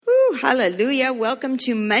Hallelujah. Welcome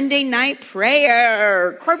to Monday night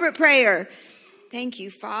prayer, corporate prayer. Thank you,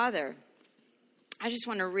 Father. I just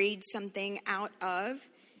want to read something out of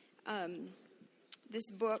this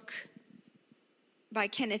book by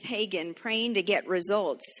Kenneth Hagin, Praying to Get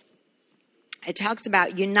Results. It talks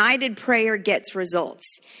about united prayer gets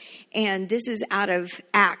results. And this is out of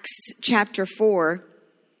Acts chapter 4,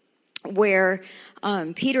 where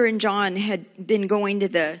Peter and John had been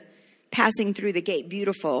passing through the gate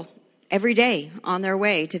beautiful every day on their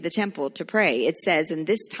way to the temple to pray. It says, and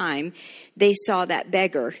this time they saw that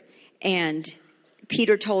beggar, and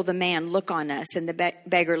Peter told the man, "Look on us." And the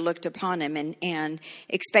beggar looked upon him and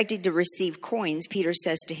expecting to receive coins. Peter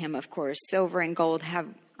says to him, of course, "Silver and gold have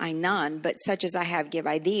I none, but such as I have give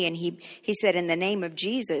I thee." And he said, "In the name of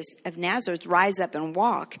Jesus of Nazareth, rise up and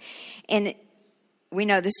walk." And we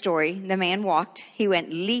know the story. The man walked. He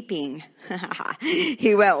went leaping.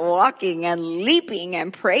 He went walking and leaping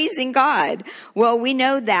and praising God. Well, we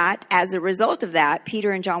know that as a result of that,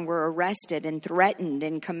 Peter and John were arrested and threatened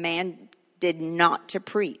and commanded not to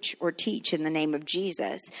preach or teach in the name of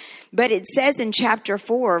Jesus. But it says in chapter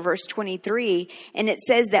 4, verse 23, and it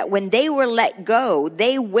says that when they were let go,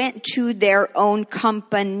 they went to their own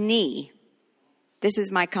company. This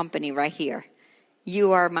is my company right here.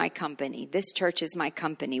 You are my company. This church is my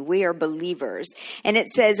company. We are believers. And it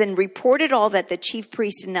says, and reported all that the chief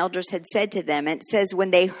priests and elders had said to them. And it says,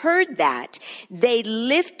 when they heard that, they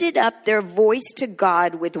lifted up their voice to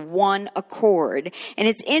God with one accord. And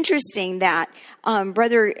it's interesting that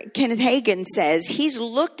Brother Kenneth Hagin says he's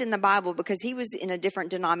looked in the Bible, because he was in a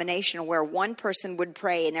different denomination where one person would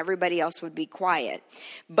pray and everybody else would be quiet.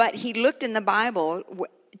 But he looked in the Bible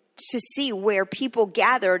to see where people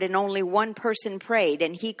gathered and only one person prayed,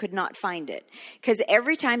 and he could not find it. Because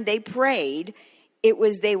every time they prayed,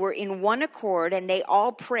 they were in one accord and they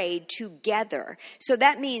all prayed together. So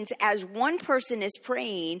that means as one person is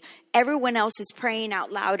praying, everyone else is praying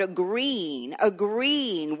out loud, agreeing.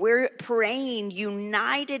 We're praying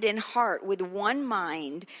united in heart, with one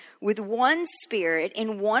mind, with one spirit,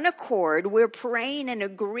 in one accord. We're praying and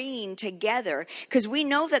agreeing together, because we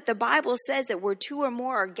know that the Bible says that where two or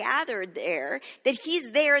more are gathered there, that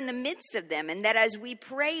he's there in the midst of them. And that as we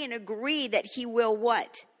pray and agree, that he will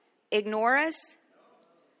what? Ignore us?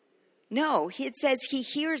 No, it says he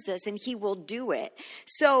hears us and he will do it.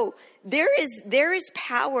 So there is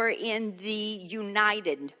power in the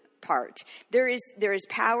united part. There is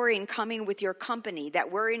power in coming with your company,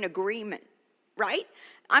 that we're in agreement, right?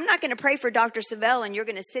 I'm not going to pray for Dr. Savelle and you're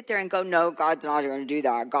going to sit there and go, "No, God's not going to do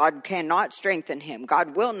that. God cannot strengthen him.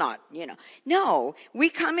 God will not, No, we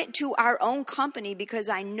come into our own company because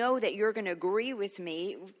I know that you're going to agree with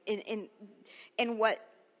me in what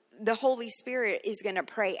the Holy Spirit is going to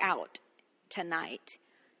pray out tonight.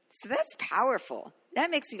 So that's powerful.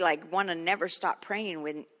 That makes you want to never stop praying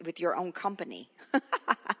with your own company.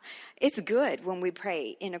 It's good when we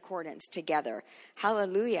pray in accordance together.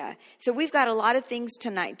 Hallelujah. So we've got a lot of things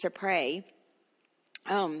tonight to pray.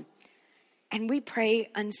 And we pray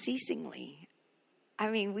unceasingly.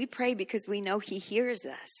 We pray because we know he hears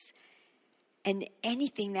us. And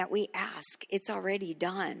anything that we ask, it's already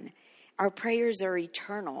done. Our prayers are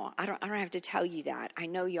eternal. I don't have to tell you that. I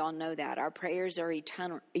know y'all know that. Our prayers are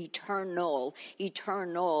eternal. It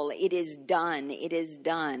is done. It is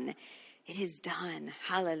done. It is done.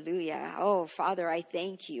 Hallelujah. Oh, Father, I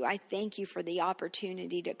thank you. I thank you for the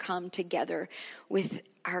opportunity to come together with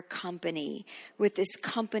our company, with this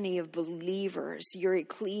company of believers, your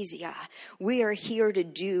ecclesia. We are here to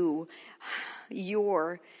do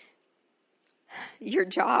your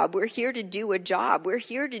job. We're here to do a job. We're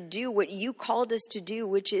here to do what you called us to do,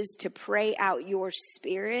 which is to pray out your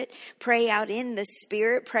spirit, pray out in the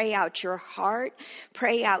spirit, pray out your heart,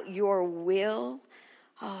 pray out your will.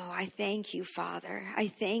 Oh, I thank you, Father. I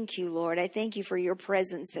thank you, Lord. I thank you for your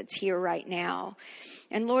presence that's here right now.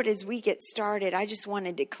 And Lord, as we get started, I just want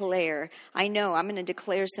to declare, I'm going to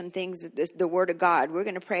declare some things, the Word of God. We're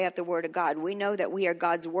going to pray out the Word of God. We know that we are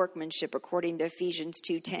God's workmanship according to Ephesians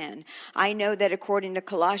 2:10. I know that according to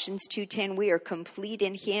Colossians 2:10, we are complete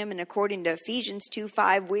in Him. And according to Ephesians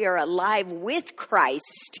 2:5, we are alive with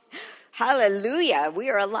Christ. Hallelujah.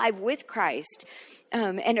 We are alive with Christ.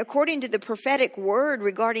 And according to the prophetic word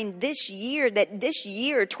regarding this year,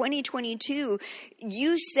 2022,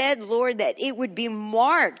 you said, Lord, that it would be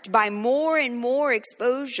marked by more and more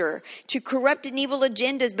exposure to corrupt and evil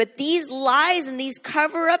agendas. But these lies and these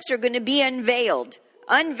cover-ups are going to be unveiled.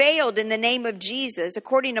 unveiled in the name of Jesus,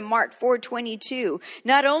 according to Mark 4:22,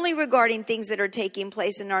 not only regarding things that are taking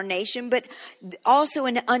place in our nation, but also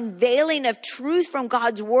an unveiling of truth from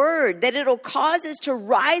God's word, that it'll cause us to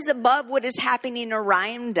rise above what is happening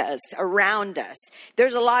around us.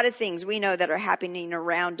 There's a lot of things we know that are happening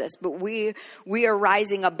around us, but we are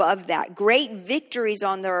rising above that. Great victories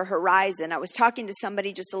on the horizon. I was talking to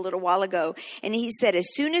somebody just a little while ago, and he said as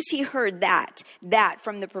soon as he heard that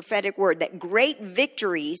from the prophetic word, that great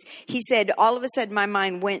victories, he said, all of a sudden my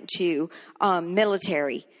mind went to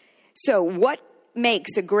military. So what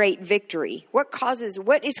makes a great victory?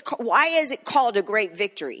 Why is it called a great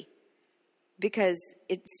victory? Because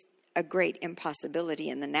it's a great impossibility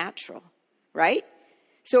in the natural, right?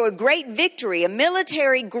 So a great victory, a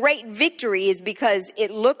military great victory, is because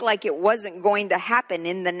it looked like it wasn't going to happen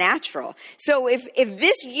in the natural. So if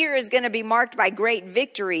this year is going to be marked by great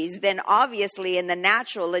victories, then obviously in the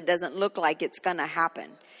natural it doesn't look like it's going to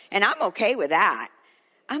happen. And I'm okay with that.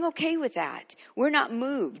 I'm okay with that. We're not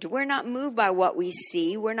moved. We're not moved by what we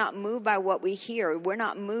see. We're not moved by what we hear. We're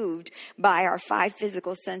not moved by our 5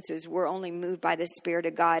 physical senses. We're only moved by the Spirit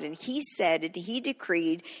of God. And he said, and he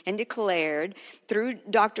decreed and declared through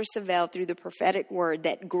Dr. Savelle, through the prophetic word,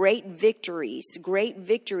 that great victories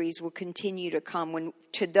will continue to come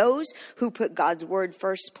to those who put God's word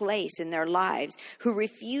first place in their lives, who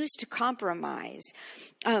refuse to compromise.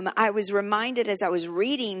 I was reminded as I was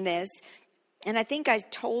reading this, and I think I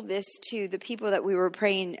told this to the people that we were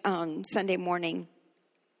praying on Sunday morning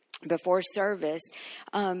before service.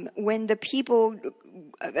 When the people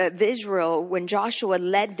of Israel, when Joshua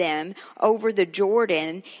led them over the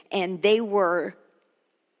Jordan, and they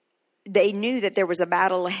knew that there was a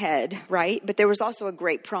battle ahead, right? But there was also a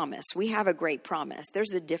great promise. We have a great promise.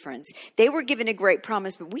 There's a difference. They were given a great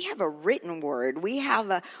promise, but we have a written word. We have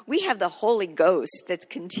the Holy Ghost that's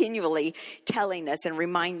continually telling us and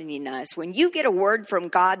reminding us. When you get a word from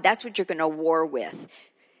God, that's what you're going to war with.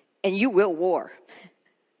 And you will war.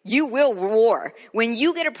 You will war. When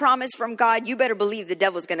you get a promise from God, you better believe the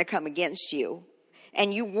devil's going to come against you.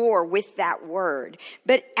 And you war with that word.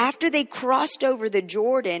 But after they crossed over the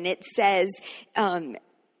Jordan, it says, in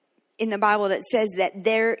the Bible, it says that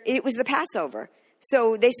it was the Passover.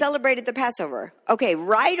 So they celebrated the Passover. Okay,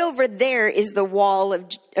 right over there is the wall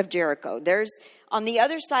of Jericho. On the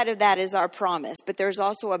other side of that is our promise, but there's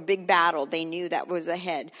also a big battle. They knew that was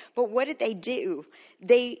ahead. But what did they do?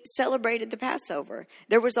 They celebrated the Passover.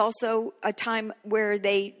 There was also a time where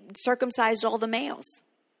they circumcised all the males.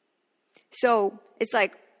 So it's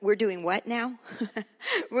like, we're doing what now?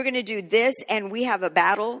 We're going to do this, and we have a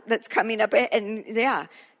battle that's coming up. And yeah,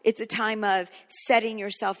 it's a time of setting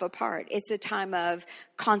yourself apart. It's a time of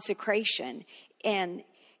consecration. And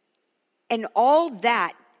all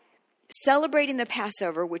that, celebrating the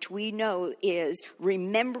Passover, which we know is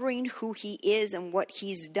remembering who he is and what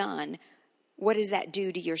he's done. What does that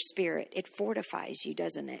do to your spirit? It fortifies you,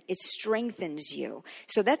 doesn't it? It strengthens you.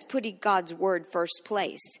 So that's putting God's word first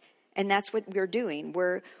place. And that's what we're doing.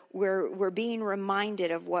 We're being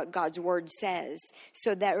reminded of what God's word says.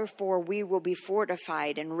 So therefore we will be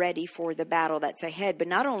fortified and ready for the battle that's ahead. But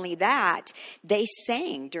not only that, they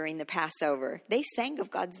sang during the Passover. They sang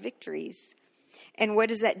of God's victories. And what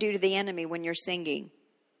does that do to the enemy when you're singing?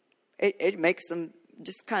 It makes them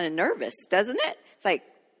just kind of nervous, doesn't it? It's like,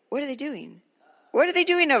 what are they doing? What are they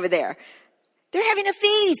doing over there? They're having a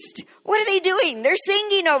feast. What are they doing? They're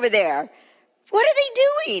singing over there. What are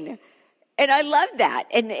they doing? And I love that.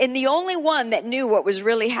 And the only one that knew what was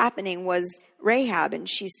really happening was Rahab. And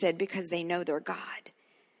she said, because they know their God.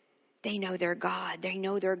 They know their God. They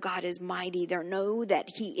know their God is mighty. They know that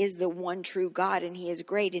he is the one true God and he is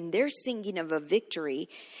great. And they're singing of a victory.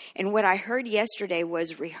 And what I heard yesterday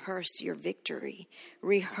was rehearse your victory.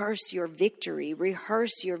 Rehearse your victory.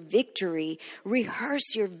 Rehearse your victory.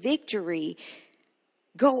 Rehearse your victory.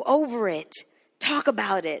 Go over it. Talk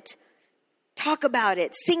about it. Talk about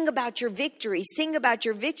it. Sing about your victory. Sing about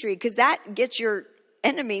your victory, because that gets your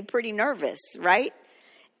enemy pretty nervous, right?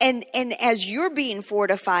 And as you're being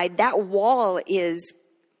fortified, that wall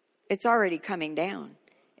it's already coming down.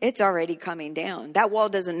 It's already coming down. That wall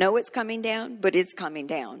doesn't know it's coming down, but it's coming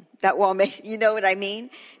down. That wall, you know what I mean?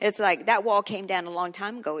 It's like that wall came down a long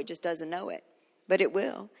time ago. It just doesn't know it, but it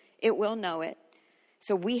will. It will know it.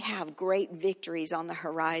 So we have great victories on the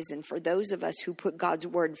horizon for those of us who put God's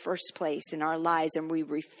word first place in our lives, and we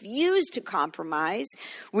refuse to compromise.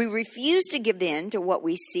 We refuse to give in to what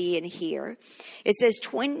we see and hear. It says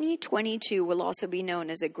 2022 will also be known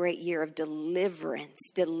as a great year of deliverance.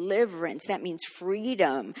 Deliverance, that means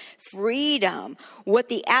freedom. Freedom. What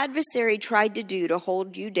the adversary tried to do to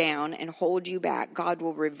hold you down and hold you back, God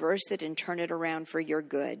will reverse it and turn it around for your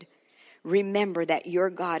good. Remember that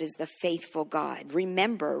your God is the faithful God.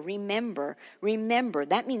 Remember.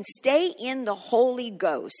 That means stay in the Holy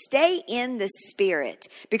Ghost. Stay in the Spirit,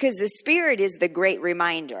 because the Spirit is the great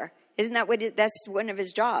reminder. Isn't that that's one of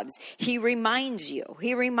his jobs? He reminds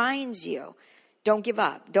you. Don't give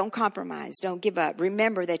up. Don't compromise. Don't give up.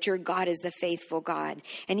 Remember that your God is the faithful God,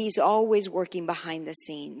 and he's always working behind the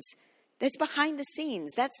scenes. That's behind the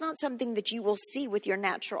scenes. That's not something that you will see with your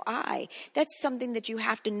natural eye. That's something that you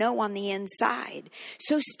have to know on the inside.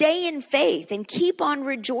 So stay in faith and keep on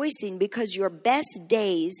rejoicing, because your best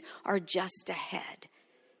days are just ahead.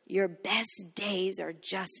 Your best days are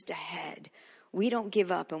just ahead. We don't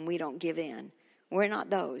give up and we don't give in. We're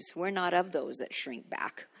not those. We're not of those that shrink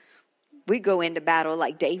back. We go into battle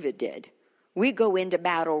like David did. We go into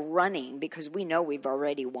battle running because we know we've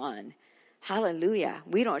already won. Hallelujah.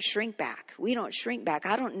 We don't shrink back.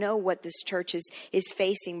 I don't know what this church is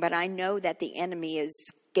facing, but I know that the enemy is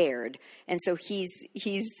scared. And so he's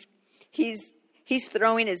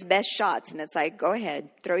throwing his best shots, and it's like, go ahead,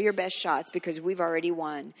 throw your best shots, because we've already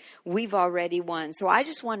won. So I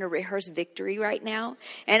just want to rehearse victory right now.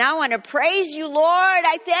 And I want to praise you, Lord.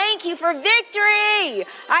 I thank you for victory.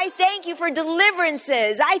 I thank you for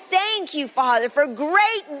deliverances. I thank you, Father, for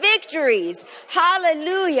great victories.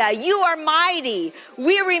 Hallelujah. You are mighty.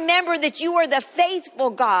 We remember that you are the faithful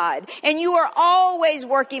God, and you are always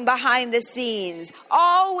working behind the scenes,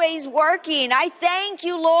 always working. I thank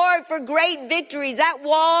you, Lord, for great victories. That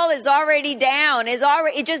wall is already down.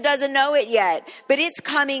 It just doesn't know it yet, but it's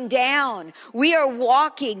coming down. We are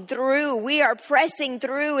walking through. We are pressing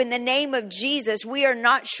through in the name of Jesus. We are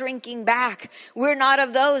not shrinking back. We're not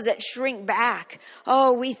of those that shrink back.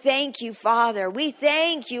 Oh, we thank you, Father. We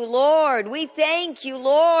thank you, Lord. We thank you,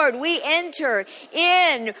 Lord. We enter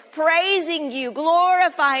in praising you,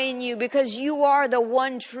 glorifying you, because you are the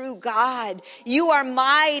one true God. You are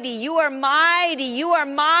mighty. You are mighty. You are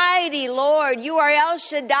mighty, Lord. You are El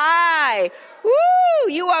Shaddai.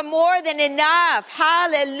 Woo! You are more than enough.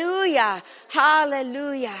 Hallelujah.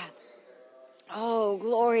 Hallelujah. Oh,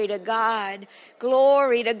 glory to God.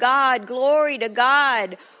 Glory to God. Glory to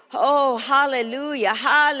God. Oh, hallelujah,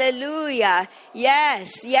 hallelujah.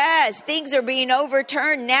 Yes. Things are being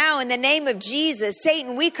overturned now in the name of Jesus.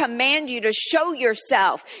 Satan, we command you to show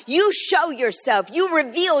yourself. You show yourself. You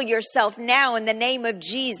reveal yourself now in the name of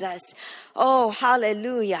Jesus. Oh,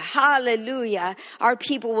 hallelujah, hallelujah. Our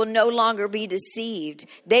people will no longer be deceived.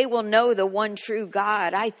 They will know the one true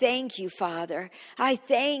God. I thank you, Father. I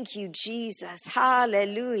thank you, Jesus.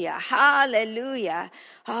 Hallelujah, hallelujah.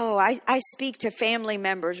 Oh, I speak to family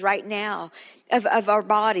members right now of our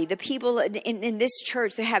body, the people in this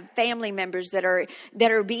church that have family members that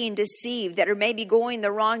are being deceived, that are maybe going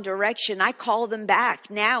the wrong direction. I call them back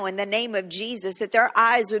now in the name of Jesus, that their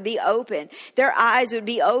eyes would be open. Their eyes would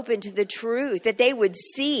be open to the truth, that they would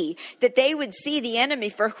see the enemy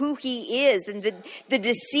for who he is, and the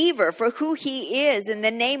deceiver for who he is in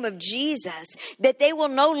the name of Jesus, that they will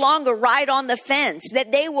no longer ride on the fence,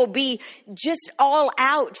 that they will be just all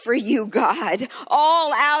out for you, God,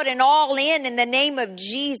 all out and all in the name of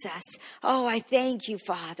Jesus. Oh, I thank you,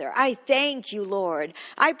 Father. I thank you, Lord.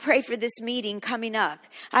 I pray for this meeting coming up.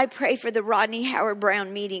 I pray for the Rodney Howard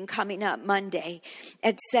Brown meeting coming up Monday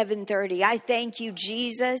at 7:30. I thank you,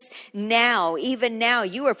 Jesus. Now, even now,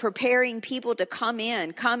 you are preparing people to come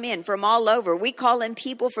in from all over. We call in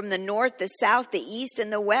people from the north, the south, the east,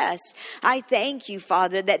 and the west. I thank you,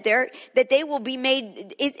 Father, that they will be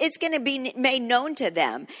made, it's going to be made known to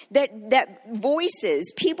them, that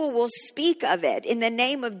voices, people will speak of it in the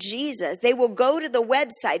name of Jesus. They will go to the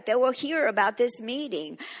website. They will hear about this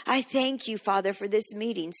meeting. I thank you, Father, for this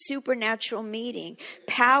meeting, supernatural meeting,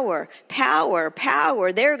 power.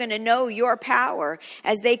 They're going to know your power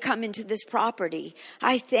as they come into this property.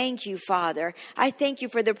 I thank you, Father. I thank you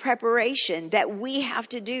for the preparation that we have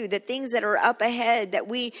to do, the things that are up ahead that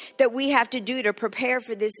we have to do to prepare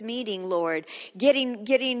for this meeting, Lord. Getting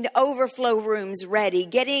the overflow rooms ready,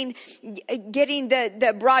 getting the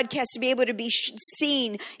the broadcast to be able to be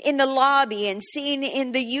seen in the lobby and seen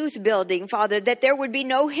in the youth building, Father, that there would be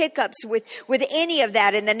no hiccups with any of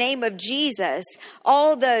that in the name of Jesus.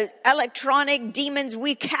 All the electronic demons,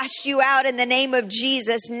 we cast you out in the name of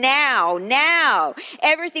Jesus now.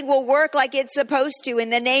 Everything will work like it's supposed to in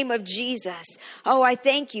the name of Jesus. Oh, I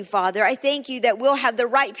thank you, Father. I thank you that we'll have the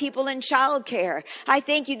right people in childcare. I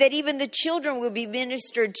thank you that even the children will be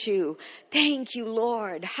ministered to. Thank you,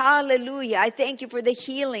 Lord. Hallelujah. I thank you for the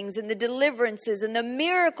healings and the deliverances and the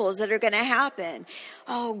miracles that are going to happen.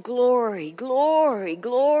 Oh, glory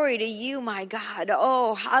to you, my God.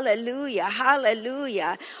 Oh,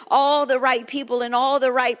 hallelujah. All the right people in all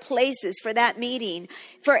the right places for that meeting,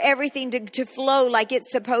 for everything to flow like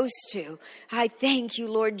it's supposed to. I thank you,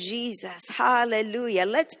 Lord Jesus. Hallelujah.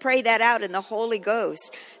 Let's pray that out in the Holy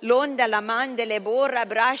Ghost. Londa la mande le borra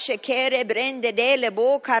brashe kere brende de le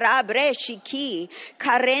bo kara breshiki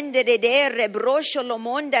karende de dere brosho lo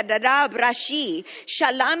monda da brashi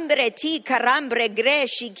shalambre ti karambre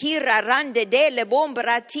greshi kira rande de le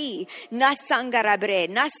bombrati nasangarabre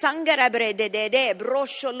de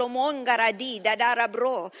brosho lo mongaradi da dara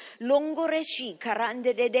bro longoreshi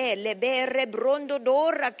karande de le bere brondo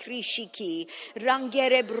dora krishiki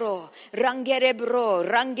rangere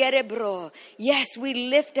bro. Yes, we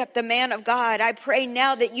lift up the man of God. I pray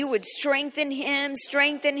now that you would strengthen him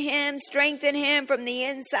from the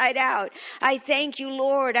inside out. I thank you,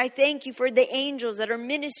 Lord. I thank you for the angels that are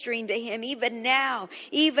ministering to him even now,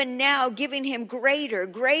 giving him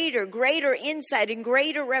greater insight and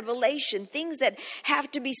greater revelation, things that have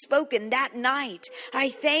to be spoken that night. I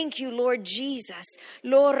thank you, Lord Jesus.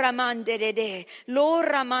 Lora mandere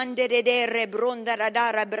rebronda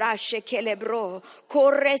radara brashe kelebro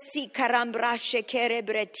koresi karambrashe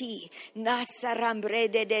kerebreti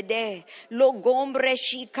nasarambre de logombre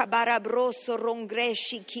shikabarabroso rongre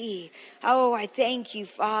shiki. Oh, I thank you,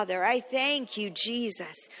 Father. I thank you,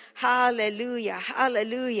 Jesus. Hallelujah.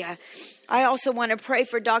 I also want to pray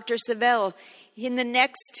for Dr. Savelle. In the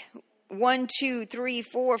next 1, 2, 3,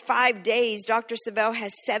 4, 5 days, Dr. Savelle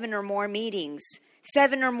has 7 or more meetings,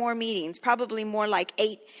 probably more like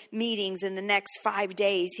 8 meetings in the next 5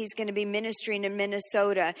 days. He's going to be ministering in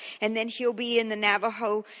Minnesota, and then he'll be in the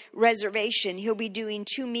Navajo reservation. He'll be doing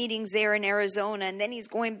 2 meetings there in Arizona, and then he's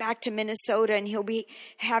going back to Minnesota, and he'll be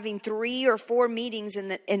having 3 or 4 meetings in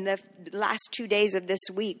the last 2 days of this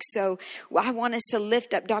week. So I want us to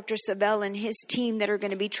lift up Dr. Savelle and his team that are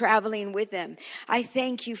going to be traveling with him. I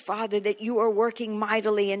thank you, Father, that you are working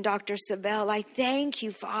mightily in Dr. Savelle. I thank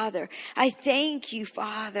you, Father.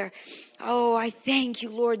 Oh, I thank you,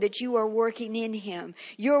 Lord, that you are working in him.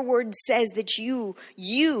 Your word says that you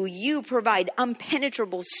provide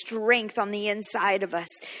impenetrable strength on the inside of us.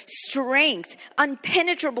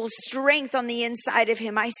 Unpenetrable strength on the inside of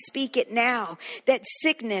him. I speak it now, that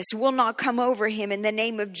sickness will not come over him in the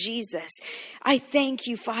name of Jesus. I thank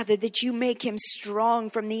you, Father, that you make him strong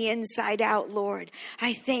from the inside out, Lord.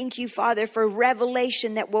 I thank you, Father, for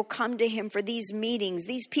revelation that will come to him for these meetings,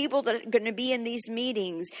 these people that are going to be in these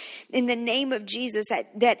meetings, in the name of Jesus,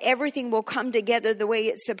 that everything will come together the way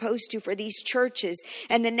it's supposed to for these churches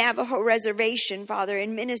and the Navajo reservation, Father,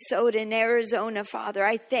 in Minnesota and Arizona, Father.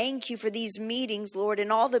 I thank you for these meetings, Lord,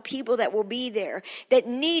 and all the people that will be there that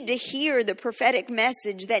need to hear the prophetic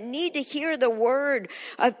message, that need to hear the word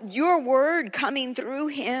of your word coming through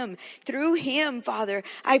him, Father.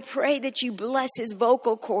 I pray that you bless his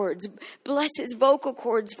vocal cords,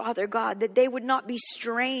 Father God, that they would not be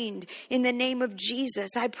strained in the name of Jesus.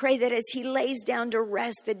 I pray that as he lays down to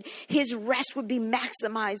rest, that his rest would be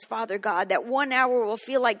maximized, Father God, that 1 hour will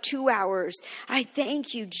feel like 2 hours. I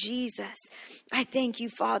thank you, Jesus. I thank you,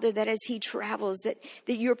 Father, that as he travels, that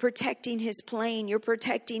you're protecting his plane, you're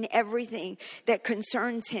protecting everything that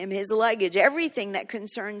concerns him, his luggage, everything that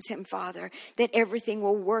concerns him, Father, that everything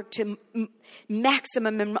will work to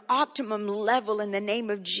maximum and optimum level in the name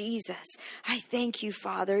of Jesus. I thank you,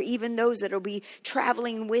 Father, even those that will be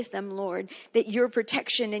traveling with them, Lord, that your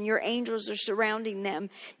protection and your angels are surrounding them,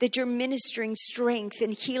 that you're ministering strength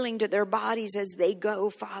and healing to their bodies as they go,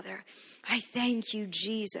 Father. I thank you,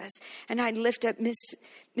 Jesus. And I lift up Miss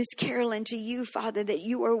Carolyn to you, Father, that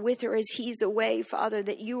you are with her as he's away, Father,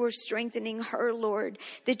 that you are strengthening her, Lord,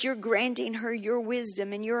 that you're granting her your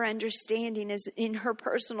wisdom and your understanding as in her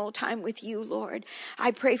personal time with you, Lord.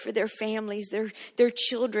 I pray for their families, their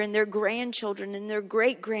children, their grandchildren, and their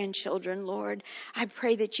great-grandchildren, Lord. I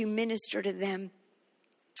pray that you minister to them.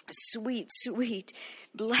 Sweet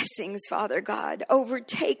blessings, Father God.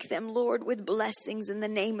 Overtake them, Lord, with blessings in the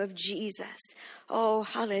name of Jesus. Oh,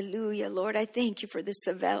 hallelujah, Lord. I thank you for the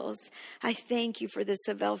Savelles. I thank you for the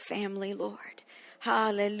Savelle family, Lord.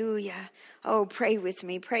 Hallelujah. Oh, pray with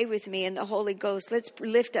me in the Holy Ghost. Let's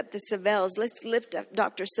lift up the Savelles. Let's lift up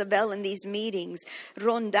Dr. Savelle in these meetings.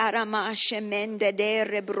 Rondarama shemende de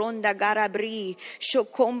rebronda garabri,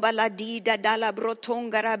 shokomba la dida dalla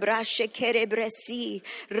brotonga brashe kerebresi,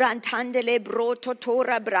 rantandele broto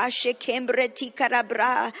tora brashe kembreti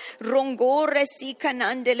karabra, rongore si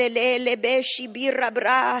kanandele le beshi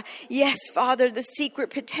birabra. Yes, Father, the secret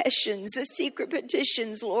petitions,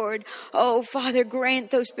 Lord. Oh, Father, grant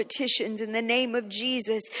those petitions in the name of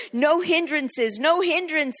Jesus. No hindrances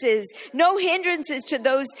to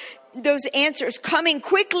those answers coming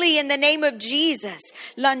quickly in the name of Jesus.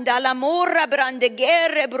 Landalamora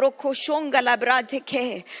brandegere brokoshonga la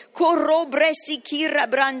brateke koro bresikira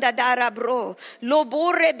branda darabro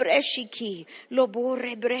lobore breshiki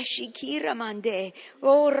ramande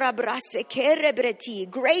ora brasekere breti.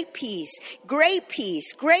 Great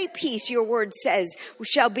peace your word says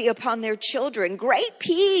shall be upon their children. Great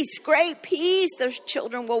peace those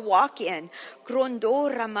children will walk in.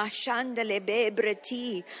 Grondora mashandele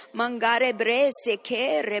bebreti mangare brese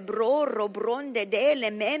ke rebro robronde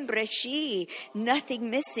dele membreshi. Nothing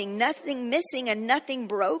missing and nothing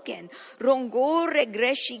broken. Rongore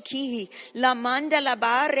greshiki la manda la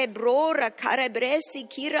bare brora karebresi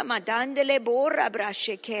kira madandele bora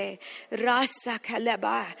brasheke rasa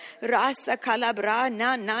kalabra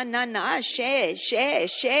na she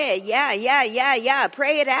yeah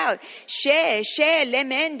pray it out she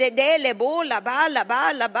lemende dele bola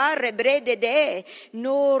bala bare brede de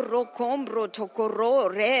no rocombro tokoro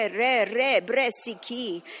re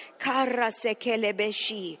bresiki kara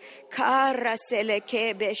sekelebeshi kara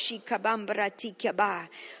selekebeshi kabambrati kaba.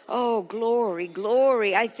 Oh, glory.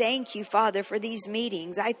 I thank you, Father, for these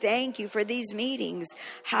meetings.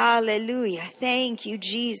 Hallelujah. Thank you,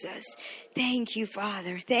 Jesus. Thank you,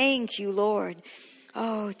 Father. Thank you, Lord.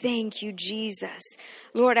 Oh, thank you, Jesus.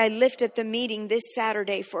 Lord, I lift up the meeting this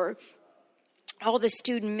Saturday for all the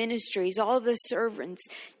student ministries, all the servants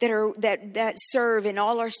that serve in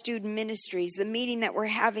all our student ministries, the meeting that we're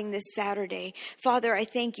having this Saturday. Father, I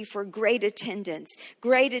thank you for great attendance,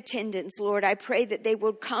 Lord. I pray that they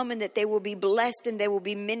will come and that they will be blessed and they will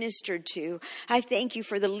be ministered to. I thank you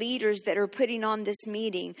for the leaders that are putting on this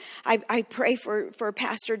meeting. I pray for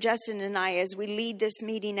Pastor Justin and I as we lead this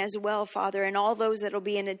meeting as well, Father, and all those that will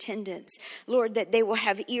be in attendance. Lord, that they will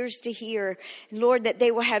have ears to hear. Lord, that they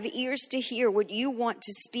will have ears to hear what you want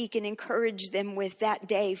to speak and encourage them with that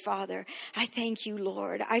day, Father. I thank you,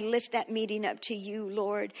 Lord. I lift that meeting up to you,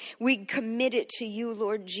 Lord. We commit it to you,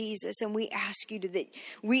 Lord Jesus, and we ask you that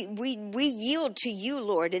we yield to you,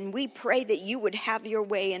 Lord, and we pray that you would have your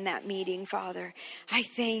way in that meeting, Father. I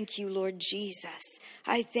thank you, Lord Jesus.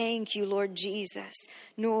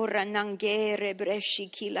 Nora nangere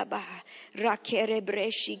breshiki laba rakere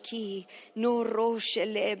breshiki no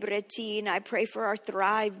roshele bretin. I pray for our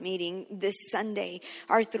Thrive meeting this Sunday,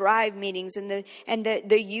 our Thrive meetings and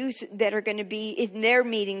the youth that are going to be in their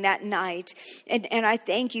meeting that night. And I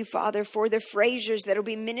thank you, Father, for the Frasers that will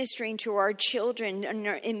be ministering to our children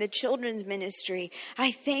in the children's ministry.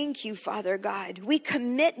 I thank you, Father God. We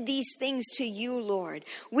commit these things to you, Lord.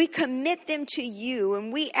 We commit them to you,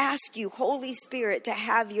 and we ask you, Holy Spirit, to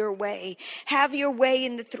have your way. Have your way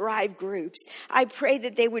in the Thrive groups. I pray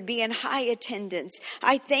that they would be in high attendance.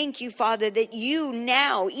 I thank you, Father, that you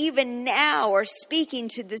now, even now, are speaking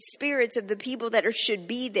to the spirits of the people that should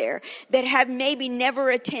be there, that have maybe never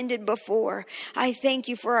attended before. I thank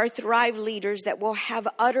you for our Thrive leaders that will have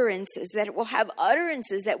utterances, that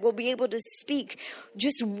will be able to speak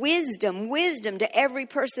just wisdom to every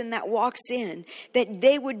person that walks in, that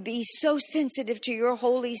they would be so sensitive to your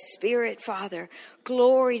Holy Spirit, Father.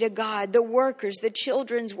 Glory to God, the workers, the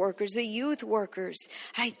children's workers, the youth workers.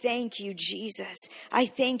 I thank you, Jesus. I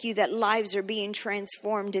thank you that lives are being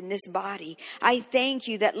transformed in this body. I thank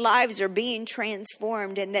you that lives are being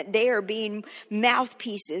transformed and that they are being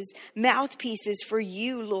mouthpieces for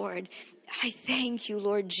you, Lord. I thank you,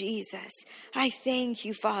 Lord Jesus. I thank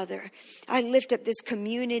you, Father. I lift up this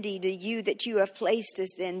community to you that you have placed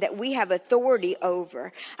us in, that we have authority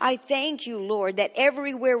over. I thank you, Lord, that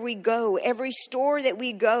everywhere we go, every store that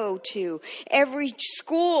we go to, every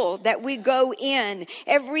school that we go in,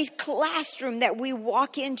 every classroom that we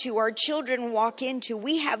walk into, our children walk into,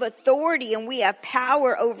 we have authority and we have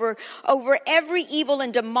power over every evil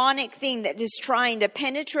and demonic thing that is trying to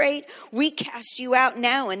penetrate. We cast you out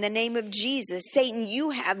now in the name of Jesus. Jesus. Satan,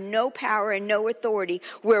 you have no power and no authority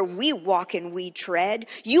where we walk and we tread.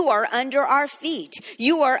 You are under our feet.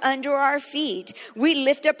 You are under our feet. We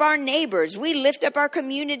lift up our neighbors. We lift up our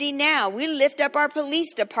community now. We lift up our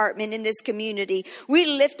police department in this community. We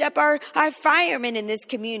lift up our firemen in this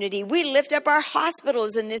community. We lift up our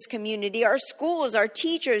hospitals in this community, our schools, our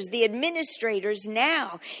teachers, the administrators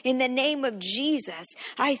now. In the name of Jesus,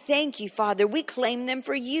 I thank you, Father. We claim them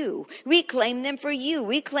for you. We claim them for you.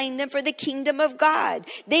 We claim them for the kingdom of God.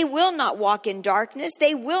 They will not walk in darkness.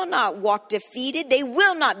 They will not walk defeated. They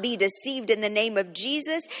will not be deceived in the name of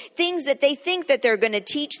Jesus. Things that they think that they're going to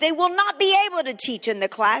teach, they will not be able to teach in the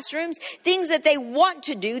classrooms. Things that they want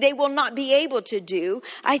to do, they will not be able to do.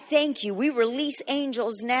 I thank you. We release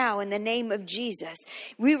angels now in the name of Jesus.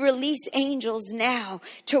 We release angels now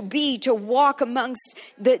to walk amongst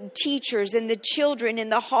the teachers and the children in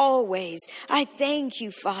the hallways. I thank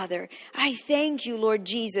you, Father. I thank you, Lord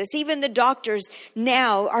Jesus. Even the doctors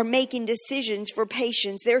now are making decisions for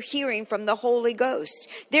patients. They're hearing from the Holy Ghost.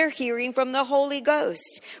 They're hearing from the Holy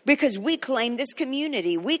Ghost because we claim this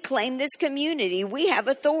community. We claim this community. We have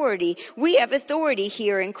authority. We have authority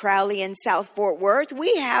here in Crowley and South Fort Worth.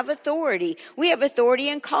 We have authority. We have authority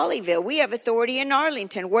in Colleyville. We have authority in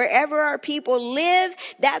Arlington. Wherever our people live,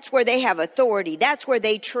 that's where they have authority. That's where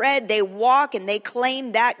they tread, they walk, and they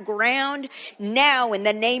claim that ground now in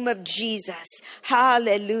the name of Jesus.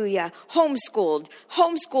 Hallelujah. Homeschool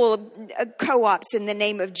co-ops in the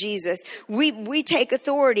name of Jesus. We take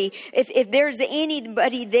authority. If there's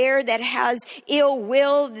anybody there that has ill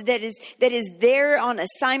will, that is there on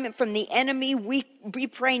assignment from the enemy, we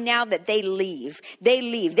pray now that they leave. They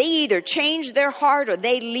leave. They either change their heart or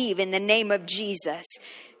they leave in the name of Jesus.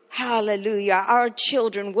 Hallelujah. Our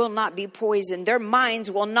children will not be poisoned. Their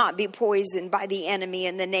minds will not be poisoned by the enemy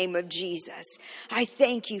in the name of Jesus. I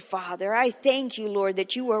thank you, Father. I thank you, Lord,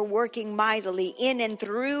 that you are working mightily in and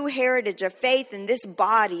through Heritage of Faith in this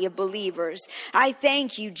body of believers. I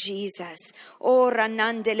thank you, Jesus. We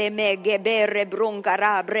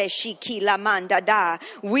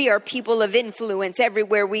are people of influence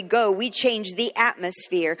everywhere we go. We change the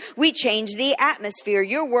atmosphere. We change the atmosphere.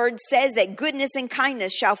 Your word says that goodness and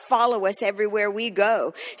kindness shall follow us everywhere we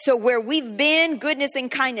go. So where we've been, goodness and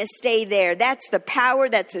kindness stay there. That's the power,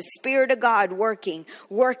 that's the Spirit of God working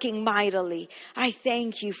mightily. I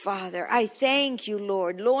thank you, Father. I thank you,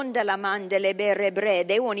 Lord. They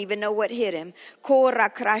won't even know what hit him.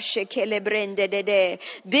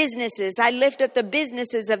 Businesses. I lift up the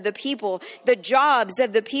businesses of the people, the jobs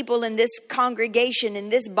of the people in this congregation, in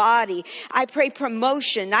this body. I pray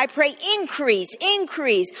promotion. I pray increase.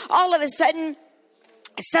 All of a sudden,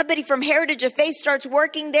 somebody from Heritage of Faith starts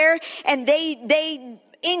working there and they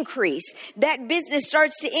increase. That business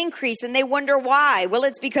starts to increase and they wonder why. Well,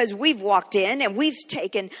 it's because we've walked in and we've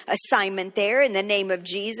taken assignment there in the name of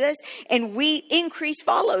Jesus, and increase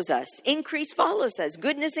follows us. Increase follows us.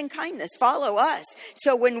 Goodness and kindness follow us.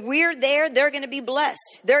 So when we're there, they're going to be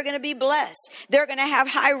blessed. They're going to be blessed. They're going to have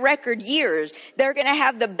high record years. They're going to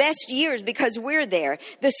have the best years because we're there.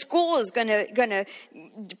 The school is going to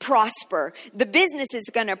prosper. The business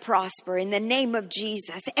is going to prosper in the name of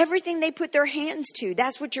Jesus. Everything they put their hands to,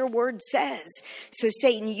 that's what your word says. So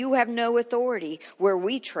Satan, you have no authority where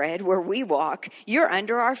we tread, where we walk. You're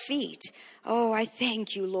under our feet. Oh, I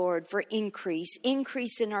thank you, Lord, for increase in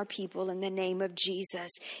our people in the name of Jesus.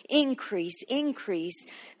 Increase.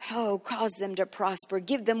 Oh, cause them to prosper.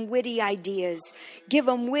 Give them witty ideas. Give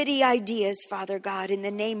them witty ideas, Father God, in the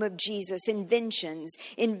name of Jesus. Inventions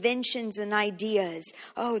and ideas.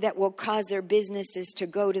 Oh, that will cause their businesses to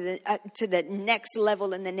go to the next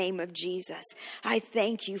level in the name of Jesus. I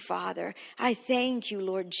thank you, Father. I thank you,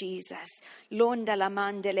 Lord Jesus. Londa la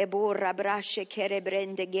mande le borra brasce kere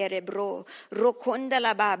brende gere bro. Rokonda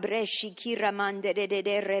la ba breshi ki ramande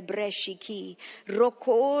de re breshi ki.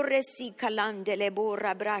 Rokore si kalande le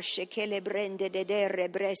borra brasce che le brende de re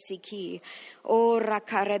bresi ki. Ora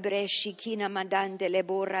care breshi ki na mandande le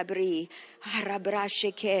borra bri.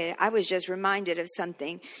 Arabrashe ke. I was just reminded of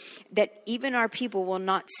something, that even our people will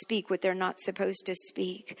not speak what they're not supposed to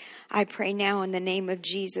speak. I pray now in the name of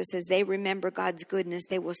Jesus, as they remember God's goodness,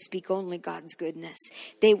 they will speak only God's goodness.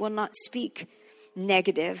 They will not speak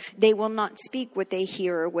negative. They will not speak what they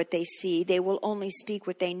hear or what they see. They will only speak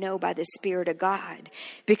what they know by the Spirit of God.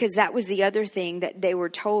 Because that was the other thing that they were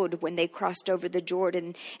told when they crossed over the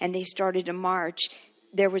Jordan and they started to march.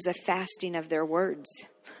 There was a fasting of their words.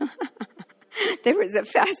 There was a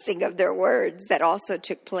fasting of their words that also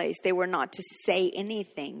took place. They were not to say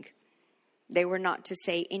anything. They were not to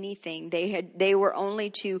say anything. They were only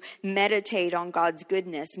to meditate on God's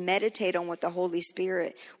goodness, meditate on what the Holy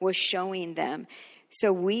Spirit was showing them.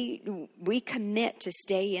 So we commit to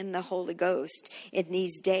stay in the Holy Ghost in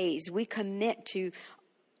these days. We commit to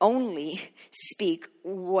only speak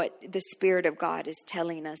what the Spirit of God is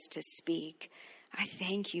telling us to speak. I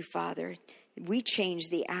thank you, Father. We change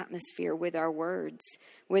the atmosphere with our words.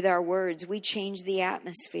 With our words, we change the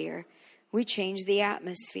atmosphere. We change the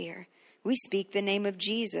atmosphere. We speak the name of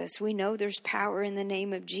Jesus. We know there's power in the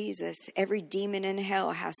name of Jesus. Every demon in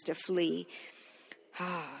hell has to flee.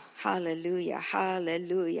 Hallelujah,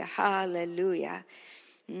 hallelujah, hallelujah.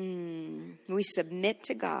 We submit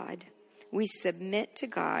to God. We submit to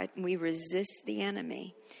God and we resist the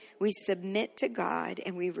enemy. We submit to God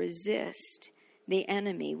and we resist the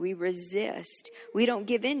enemy. We resist. We don't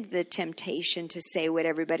give in to the temptation to say what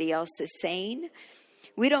everybody else is saying.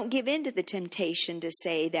 We don't give in to the temptation to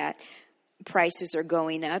say that prices are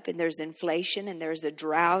going up and there's inflation and there's a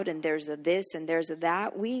drought and there's a this and there's a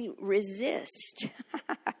that. We resist.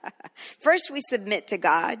 First, we submit to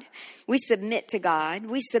God. We submit to God.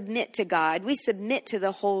 We submit to God. We submit to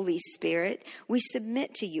the Holy Spirit. We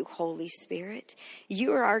submit to you, Holy Spirit.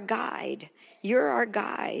 You're our guide. You're our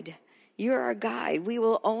guide. You're our guide. We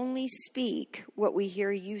will only speak what we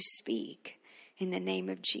hear you speak in the name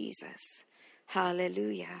of Jesus.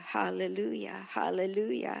 Hallelujah, hallelujah,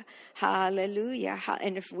 hallelujah, hallelujah.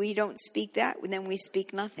 And if we don't speak that, then we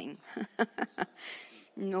speak nothing.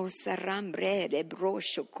 No sarambre de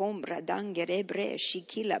brosho combra dangere bre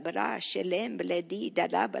shikila bra shelemble di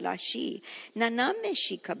dadabalashi naname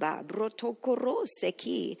shikaba broto korose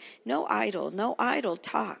ki. No idle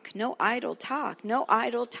talk, no idle talk, no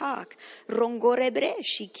idle talk. Rongore bre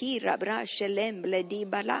shikira bra shelemble di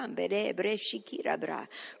balambe de bre shikira bra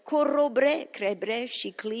korobre krebre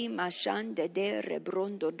shikli mashande de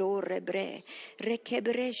rebrondo do rebre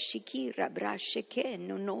rekebre shikira bra sheke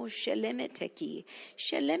no shelemeteki.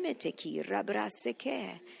 Shelemeteki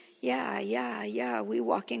rabraseke. Yeah. We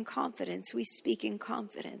walk in confidence. We speak in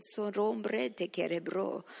confidence. So rombre te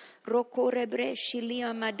kerebro. Rokorebre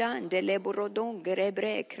shilia madan de leborodon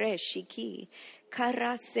gerebre kreshiki.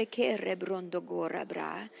 Karaseke rebrondo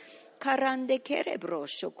gorabra. Karande kerebro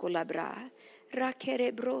shokolabra.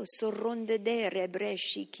 Rakerebro soronde de rebre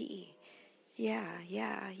shiki.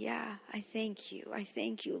 Yeah. I thank you. I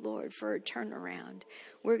thank you, Lord, for a turnaround.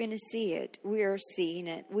 We're going to see it. We are seeing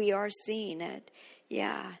it. We are seeing it.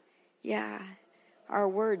 Yeah. Our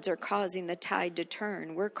words are causing the tide to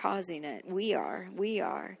turn. We're causing it. We are.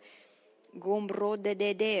 Gombro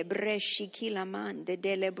de breshiki laman de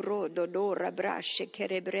lebro dodora brashe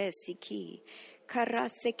kerebresiki.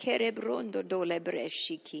 Karase kerebrondo dole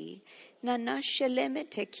breshiki. Nanashe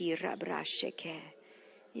lemeteki rabrasheke.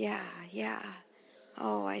 Yeah.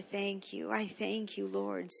 Oh, I thank you. I thank you,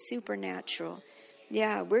 Lord. Supernatural.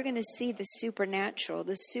 Yeah, we're going to see the supernatural,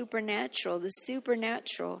 the supernatural, the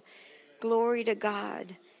supernatural. Glory to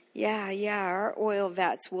God. Yeah. Our oil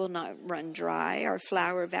vats will not run dry. Our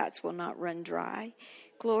flour vats will not run dry.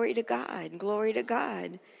 Glory to God. Glory to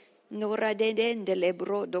God. Our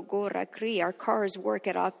cars work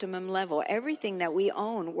at optimum level. Everything that we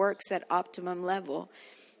own works at optimum level.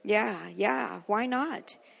 Yeah. Why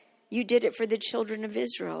not? You did it for the children of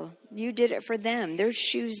Israel. You did it for them. Their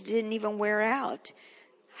shoes didn't even wear out.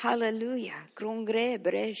 Hallelujah. Grongre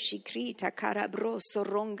bre shikrita karabro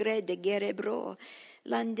sorongre de gerebro.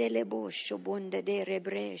 Landelebo shobonda de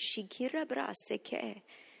rebre shikira bra seke.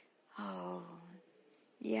 Oh,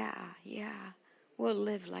 yeah. We'll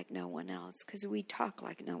live like no one else because we talk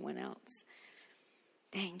like no one else.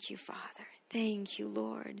 Thank you, Father. Thank you,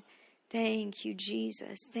 Lord. Thank you,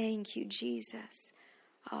 Jesus. Thank you, Jesus.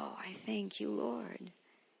 Oh, I thank you, Lord.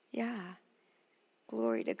 Yeah.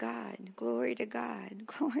 Glory to God. Glory to God.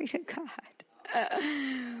 Glory to God.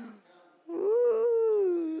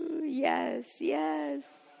 Ooh, yes.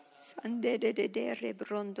 Ande de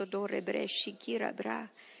rebrondo do rebreshi kirabra.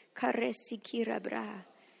 Karesi kirabra.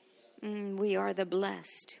 We are the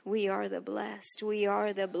blessed. We are the blessed. We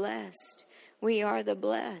are the blessed. We are the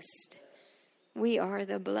blessed. We are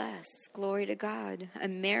the blessed. Glory to God.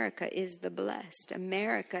 America is the blessed.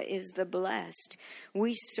 America is the blessed.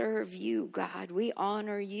 We serve you, God. We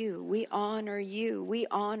honor you. We honor you. We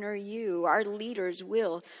honor you. Our leaders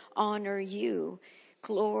will honor you.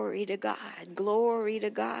 Glory to God. Glory to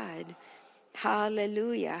God.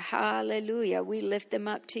 Hallelujah. Hallelujah. We lift them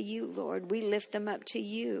up to you, Lord. We lift them up to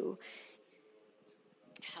you.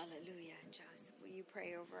 Hallelujah. Joseph, will you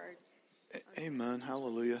pray over our... Amen.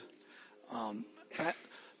 Hallelujah.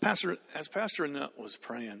 As Pastor Annette was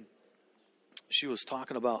praying, she was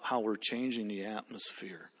talking about how we're changing the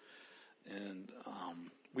atmosphere. And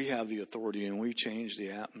we have the authority and we change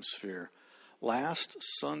the atmosphere. last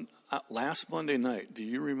Monday night, do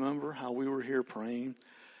you remember how we were here praying?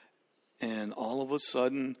 And all of a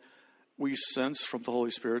sudden, we sensed from the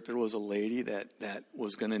Holy Spirit there was a lady that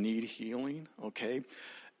was going to need healing, okay?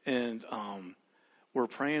 And we're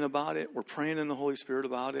praying about it. We're praying in the Holy Spirit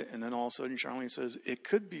about it. And then all of a sudden, Charlene says, it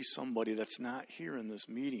could be somebody that's not here in this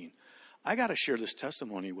meeting. I got to share this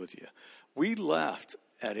testimony with you. We left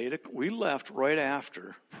at 8 o'clock. We left right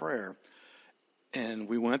after prayer. And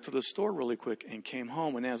we went to the store really quick and came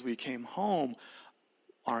home. And as we came home,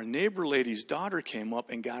 our neighbor lady's daughter came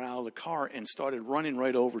up and got out of the car and started running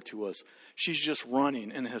right over to us. She's just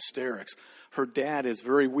running in hysterics. Her dad is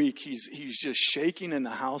very weak. He's just shaking in the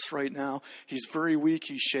house right now. He's very weak.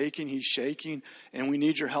 He's shaking. And we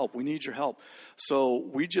need your help. We need your help. So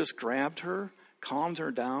we just grabbed her, calmed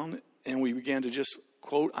her down, and we began to just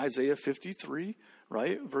quote Isaiah 53.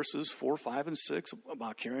 Right? Verses 4, 5, and 6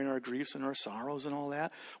 about carrying our griefs and our sorrows and all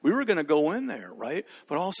that. We were going to go in there, right?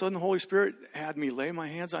 But all of a sudden the Holy Spirit had me lay my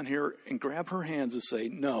hands on her and grab her hands and say,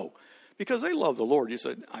 no. Because they love the Lord. He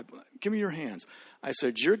said, give me your hands. I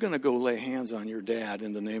said, you're going to go lay hands on your dad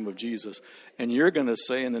in the name of Jesus. And you're going to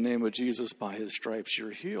say in the name of Jesus, by his stripes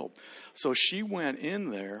you're healed. So she went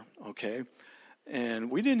in there, okay? And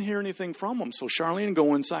we didn't hear anything from them. So Charlene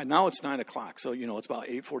go inside. Now it's 9 o'clock. So, it's about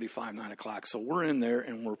 8:45, 9 o'clock. So we're in there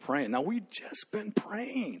and we're praying. Now we've just been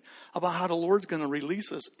praying about how the Lord's going to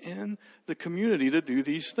release us in the community to do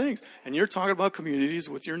these things. And you're talking about communities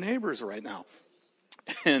with your neighbors right now.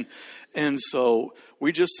 And so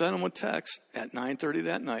we just sent them a text at 9:30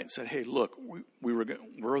 that night and said, hey, look,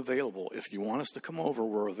 we're available. If you want us to come over,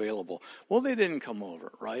 we're available. Well, they didn't come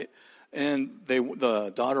over, right? And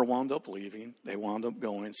the daughter wound up leaving. They wound up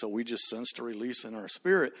going. So we just sensed a release in our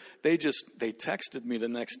spirit. They texted me the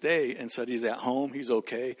next day and said he's at home. He's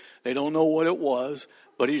okay. They don't know what it was,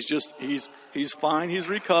 but he's fine. He's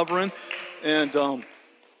recovering. And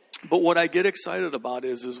but what I get excited about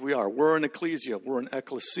is we're an ecclesia. We're an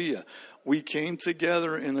ecclesia. We came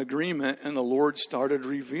together in agreement, and the Lord started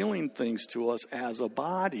revealing things to us as a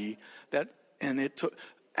body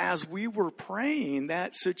as we were praying,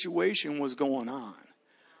 that situation was going on.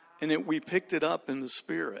 And we picked it up in the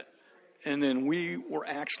Spirit. And then we were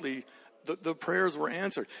actually, the prayers were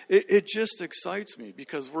answered. It just excites me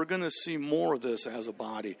because we're going to see more of this as a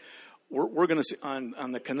body. We're going to see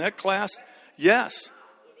on the Connect class, yes,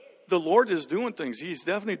 the Lord is doing things. He's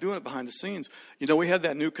definitely doing it behind the scenes. We had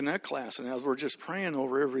that new Connect class, and as we're just praying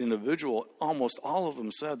over every individual, almost all of them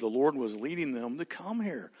said the Lord was leading them to come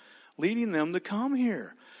here.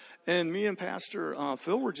 And me and Pastor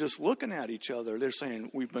Phil were just looking at each other. They're saying,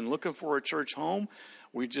 we've been looking for a church home.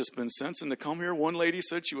 We've just been sensing to come here. One lady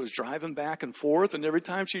said she was driving back and forth, and every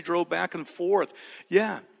time she drove back and forth,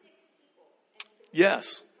 yes.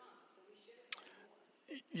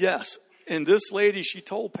 And this lady, she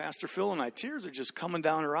told Pastor Phil and I, tears are just coming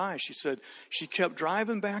down her eyes. She said she kept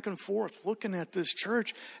driving back and forth, looking at this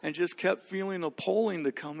church, and just kept feeling a pulling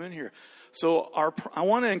to come in here. So I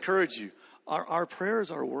want to encourage you. Our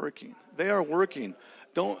prayers are working. They are working.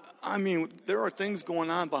 There are things going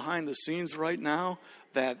on behind the scenes right now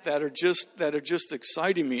that are just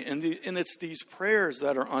exciting me. And it's these prayers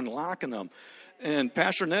that are unlocking them. And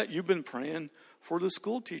Pastor Annette, you've been praying for the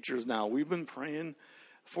school teachers now. We've been praying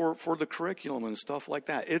for the curriculum and stuff like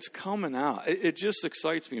that. It's coming out. It just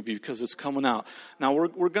excites me because it's coming out. Now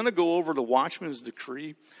we're going to go over the Watchman's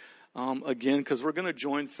Decree. Again, because we're going to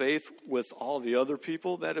join faith with all the other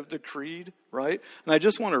people that have decreed, right? And I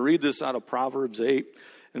just want to read this out of Proverbs 8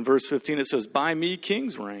 in verse 15. It says, by me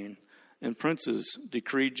kings reign and princes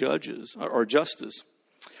decree judges or justice.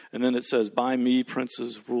 And then it says, by me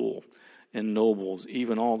princes rule and nobles,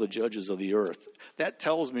 even all the judges of the earth. That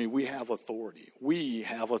tells me we have authority. We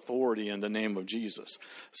have authority in the name of Jesus.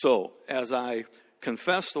 So as I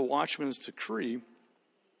confess the Watchman's Decree,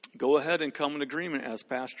 go ahead and come in agreement, as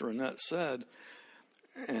Pastor Annette said,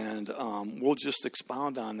 and we'll just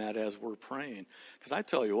expound on that as we're praying. Because I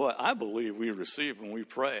tell you what, I believe we receive when we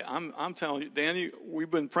pray. I'm telling you, Danny,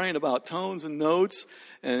 we've been praying about tones and notes,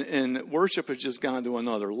 and worship has just gone to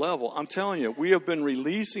another level. I'm telling you, we have been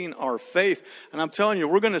releasing our faith, and I'm telling you,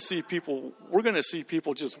 we're going to see people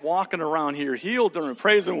just walking around here healed during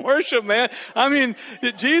praise and worship, man.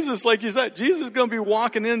 Jesus, like you said, Jesus is going to be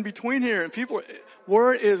walking in between here, and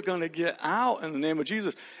Word is going to get out in the name of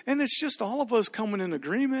Jesus. And it's just all of us coming in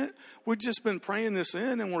agreement. We've just been praying this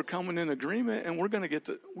in, and we're coming in agreement, and we're going to get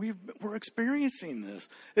we're experiencing this.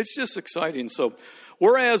 It's just exciting. So,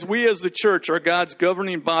 whereas we as the church are God's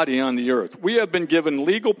governing body on the earth, we have been given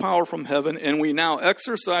legal power from heaven, and we now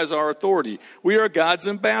exercise our authority. We are God's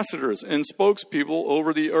ambassadors and spokespeople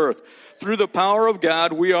over the earth. Through the power of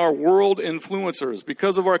God, we are world influencers.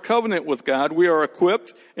 Because of our covenant with God, we are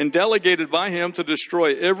equipped and delegated by Him to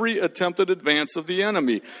destroy every attempted advance of the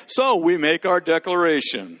enemy. So we make our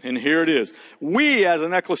declaration, and here it is. We, as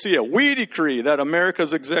an ecclesia, we decree that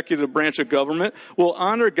America's executive branch of government will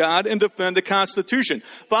honor God and defend the Constitution.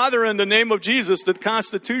 Father, in the name of Jesus, the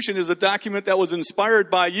Constitution is a document that was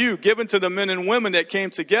inspired by you, given to the men and women that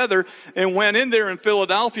came together and went in there in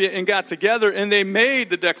Philadelphia and got together, and they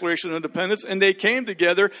made the Declaration of Independence, and they came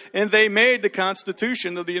together and they made the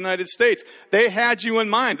Constitution of the United States. They had you in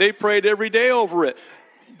mind. They prayed every day over it.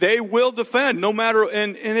 They will defend no matter,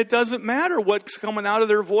 and it doesn't matter what's coming out of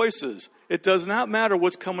their voices. It does not matter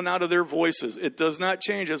what's coming out of their voices. It does not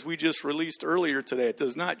change, as we just released earlier today. It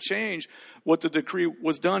does not change what the decree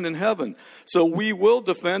was done in heaven. So we will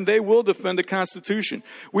defend, they will defend the Constitution.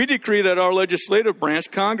 We decree that our legislative branch,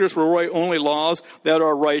 Congress, will write only laws that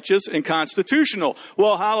are righteous and constitutional.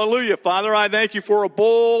 Well, hallelujah. Father, I thank you for a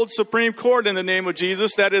bold Supreme Court in the name of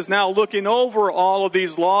Jesus that is now looking over all of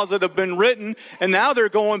these laws that have been written, and now they're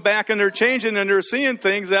going back and they're changing and they're seeing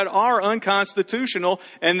things that are unconstitutional,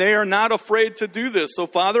 and they are not afraid to do this. So,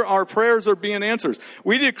 Father, our prayers are being answered.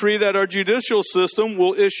 We decree that our judicial system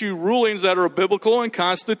will issue rulings that are biblical and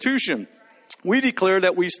constitution. We declare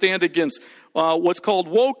that we stand against what's called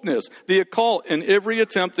wokeness, the occult, and every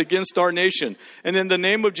attempt against our nation. And in the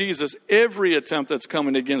name of Jesus, every attempt that's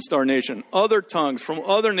coming against our nation, other tongues from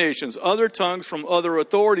other nations, other tongues from other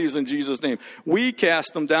authorities in Jesus' name, we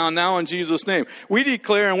cast them down now in Jesus' name. We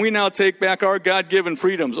declare and we now take back our God-given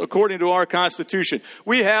freedoms according to our Constitution.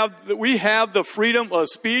 We have the freedom of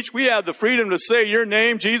speech. We have the freedom to say your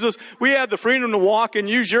name, Jesus. We have the freedom to walk and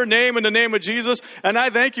use your name in the name of Jesus. And I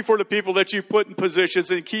thank you for the people that you put in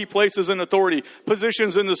positions in key places in authority.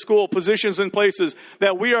 Positions in the school, positions in places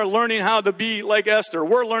that we are learning how to be like Esther.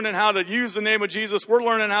 We're learning how to use the name of Jesus. We're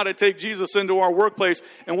learning how to take Jesus into our workplace,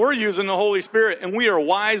 and we're using the Holy Spirit, and we are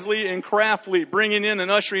wisely and craftily bringing in and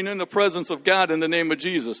ushering in the presence of God in the name of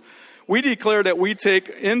Jesus. We declare that we take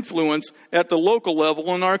influence at the local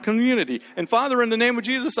level in our community. And Father, in the name of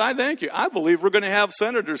Jesus, I thank you. I believe we're going to have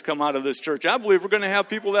senators come out of this church. I believe we're going to have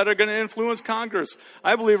people that are going to influence Congress.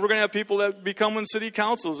 I believe we're going to have people that become in city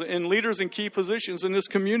councils and leaders in key positions in this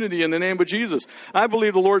community in the name of Jesus. I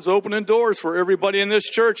believe the Lord's opening doors for everybody in this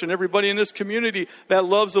church and everybody in this community that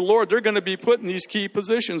loves the Lord. They're going to be put in these key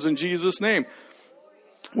positions in Jesus' name.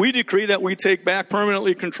 We decree that we take back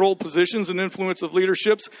permanently controlled positions and influence of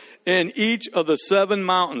leaderships in each of the 7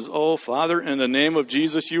 mountains. Oh, Father, in the name of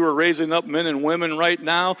Jesus, you are raising up men and women right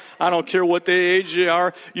now. I don't care what their age they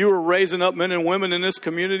are. You are raising up men and women in this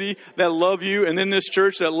community that love you, and in this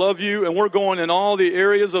church that love you. And we're going in all the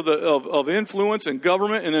areas of influence and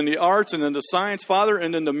government and in the arts and in the science, Father,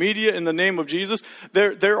 and in the media in the name of Jesus.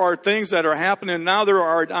 There are things that are happening now. There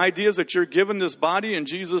are ideas that you're giving this body in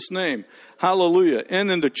Jesus' name. Hallelujah. And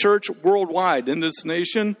in the church worldwide, in this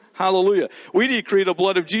nation, hallelujah. We decree the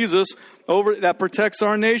blood of Jesus over that protects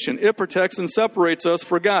our nation. It protects and separates us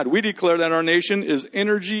for God. We declare that our nation is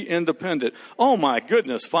energy independent. Oh my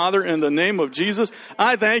goodness, Father, in the name of Jesus,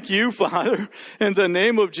 I thank you, Father, in the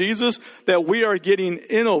name of Jesus, that we are getting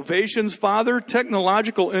innovations, Father,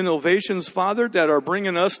 technological innovations, Father, that are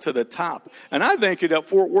bringing us to the top. And I thank you that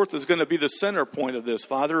Fort Worth is going to be the center point of this,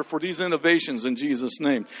 Father, for these innovations in Jesus'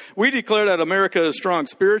 name. We declare that America is strong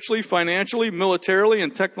spiritually, financially, militarily,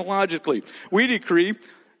 and technologically. We decree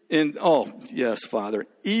yes, Father,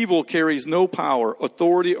 evil carries no power,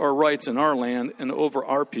 authority, or rights in our land and over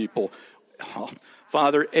our people. Oh,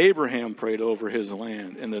 Father, Abraham prayed over his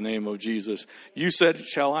land in the name of Jesus. You said,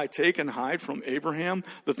 shall I take and hide from Abraham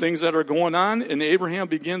the things that are going on? And Abraham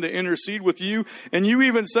began to intercede with you. And you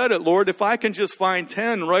even said it, Lord, if I can just find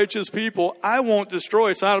 10 righteous people, I won't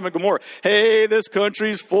destroy Sodom and Gomorrah. Hey, this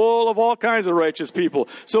country's full of all kinds of righteous people.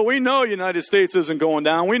 So we know United States isn't going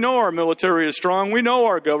down. We know our military is strong. We know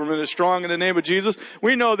our government is strong in the name of Jesus.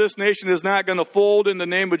 We know this nation is not going to fold in the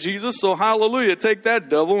name of Jesus. So hallelujah, take that,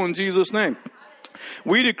 devil, in Jesus' name.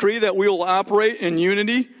 We decree that we will operate in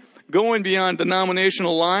unity, going beyond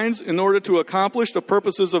denominational lines in order to accomplish the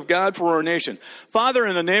purposes of God for our nation. Father,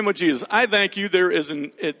 in the name of Jesus, I thank you there is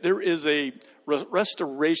a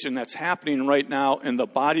restoration that's happening right now in the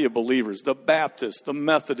body of believers, the Baptists, the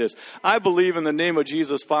Methodists. I believe in the name of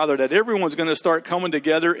Jesus, Father, that everyone's going to start coming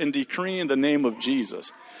together and decreeing the name of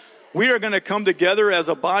Jesus. We are going to come together as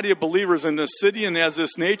a body of believers in this city and as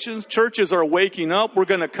this nation. Churches are waking up. We're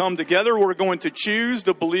going to come together. We're going to choose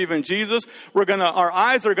to believe in Jesus. Our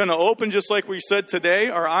eyes are going to open just like we said today.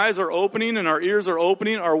 Our eyes are opening and our ears are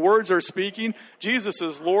opening. Our words are speaking. Jesus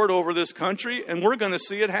is Lord over this country, and we're going to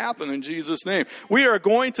see it happen in Jesus' name. We are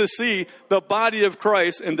going to see the body of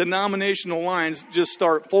Christ and denominational lines just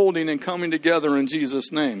start folding and coming together in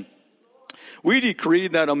Jesus' name. We decree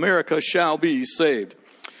that America shall be saved.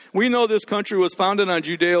 We know this country was founded on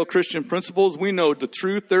Judeo-Christian principles. We know the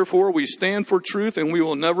truth. Therefore, we stand for truth, and we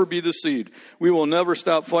will never be deceived. We will never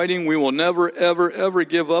stop fighting. We will never, ever, ever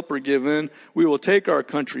give up or give in. We will take our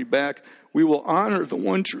country back. We will honor the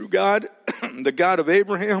one true God, the God of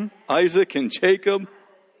Abraham, Isaac, and Jacob.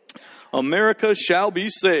 America shall be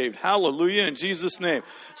saved. Hallelujah, in Jesus' name.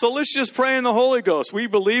 So let's just pray in the Holy Ghost. We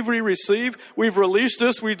believe, we receive. We've released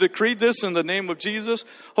this. We've decreed this in the name of Jesus.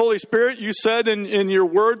 Holy Spirit, you said in your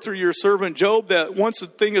word through your servant Job that once a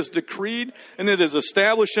thing is decreed and it is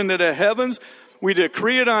established into the heavens, we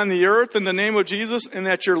decree it on the earth in the name of Jesus, and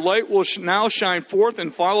that your light will now shine forth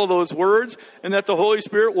and follow those words, and that the Holy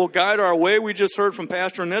Spirit will guide our way. We just heard from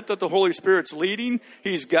Pastor Annette that the Holy Spirit's leading.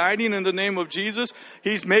 He's guiding in the name of Jesus.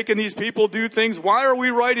 He's making these people do things. Why are we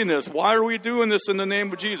writing this? Why are we doing this in the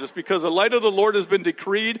name of Jesus? Because the light of the Lord has been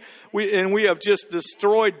decreed, and we have just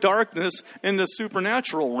destroyed darkness in the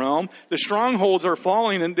supernatural realm. The strongholds are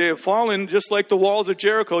falling, and they have fallen just like the walls of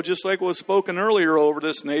Jericho, just like was spoken earlier over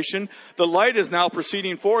this nation. The light is now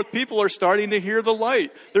proceeding forth. People are starting to hear the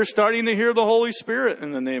light. They're starting to hear the Holy Spirit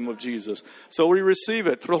in the name of Jesus. So we receive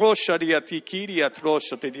it.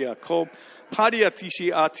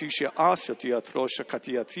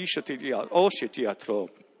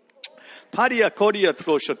 Paria koria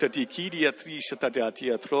trosha tetikiria trisha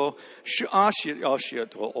tadiatro, ashia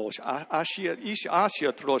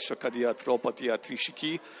trosha kadia tropatia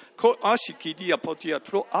trishiki, ashikidia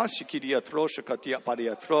potiatro, ashikidia trosha katia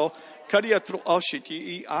pariatro, kariatro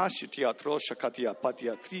ashiki, ashitia trosha katia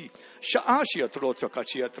patiatri, shaashia trosha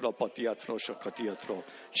katia tropatia trosha katiatro,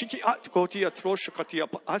 shiki atkotia trosha katia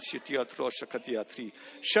ashitia trosha katiatri,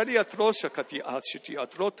 sharia trosha katia ashitia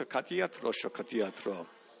trota katia trosha katiatro.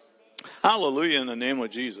 Hallelujah in the name of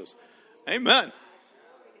Jesus. Amen.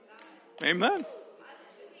 Amen.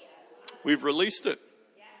 We've released it.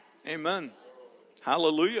 Amen.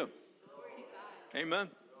 Hallelujah. Amen.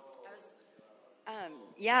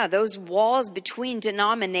 Yeah, those walls between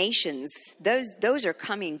denominations, those are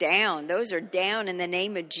coming down. Those are down in the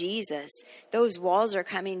name of Jesus. Those walls are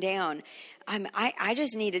coming down. I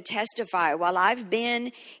just need to testify. While I've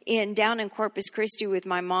been down in Corpus Christi with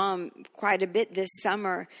my mom quite a bit this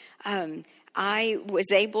summer, I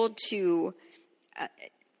was able to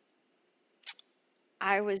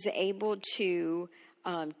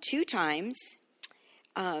 2 times.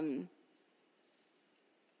 I'm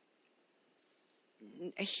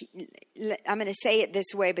going to say it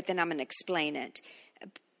this way, but then I'm going to explain it.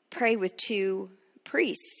 Pray with 2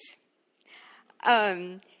 priests.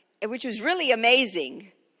 Which was really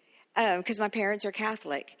amazing because my parents are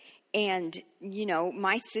Catholic. And,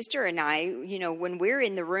 my sister and I, when we're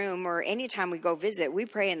in the room or anytime we go visit, we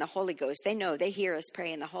pray in the Holy Ghost. They hear us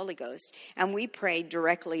pray in the Holy Ghost. And we pray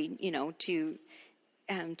directly, to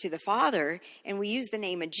the Father. And we use the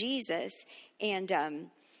name of Jesus.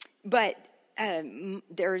 And, but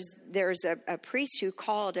there's a priest who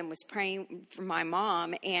called and was praying for my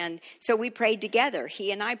mom, and so we prayed together.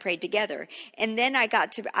 He and I prayed together, and then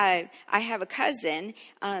I have a cousin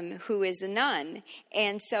who is a nun,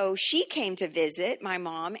 and so she came to visit my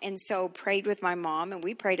mom, and so prayed with my mom, and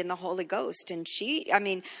we prayed in the Holy Ghost. And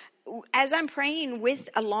as I'm praying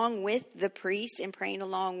along with the priest and praying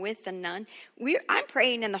along with the nun, I'm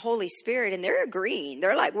praying in the Holy Spirit, and they're agreeing.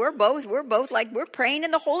 They're like, we're both like, we're praying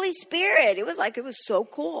in the Holy Spirit. It was so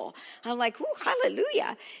cool. I'm like, ooh,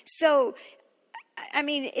 hallelujah. So,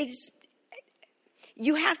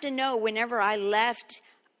 you have to know, whenever I left,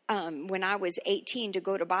 when I was 18 to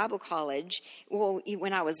go to Bible college,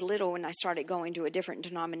 when I was little, when I started going to a different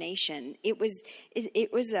denomination, there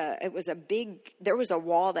was a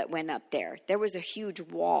wall that went up there. There was a huge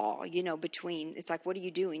wall, between, it's like, what are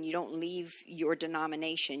you doing? You don't leave your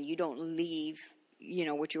denomination. You don't leave,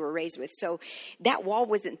 what you were raised with. So that wall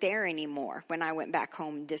wasn't there anymore when I went back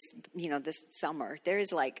home this summer.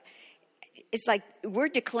 It's like we're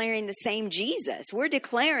declaring the same Jesus. We're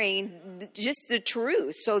declaring just the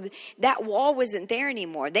truth. So that wall wasn't there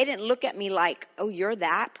anymore. They didn't look at me like, oh, you're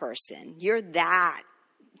that person. You're that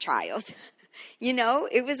child.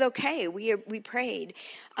 It was okay. We prayed.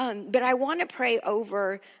 But I want to pray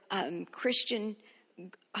over Christian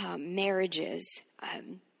marriages,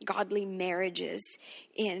 godly marriages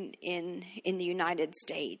in the United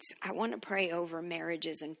States. I want to pray over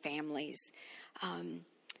marriages and families.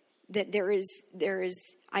 That there is,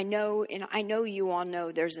 I know you all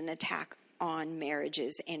know there's an attack on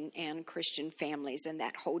marriages and Christian families and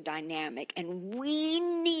that whole dynamic. And we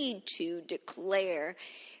need to declare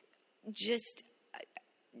just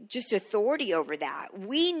authority over that.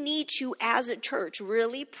 We need to, as a church,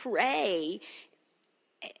 really pray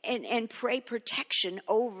and pray protection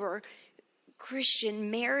over Christian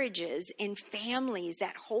marriages and families,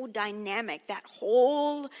 that whole dynamic, that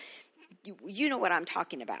whole, you know what I'm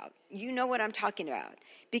talking about. You know what I'm talking about.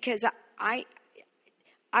 Because I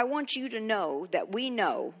want you to know that we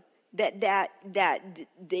know that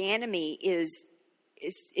the enemy is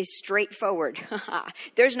straightforward.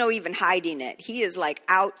 There's no even hiding it. He is like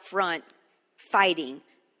out front fighting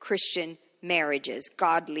Christian marriages,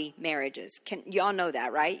 godly marriages. Y'all know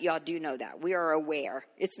that, right? Y'all do know that. We are aware.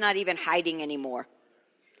 It's not even hiding anymore.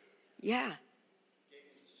 Yeah.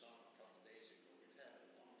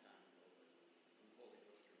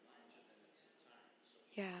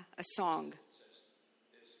 Yeah, a song.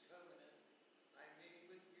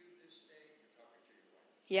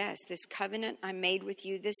 Yes, this covenant I made with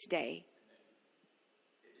you this day.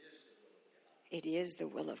 It is the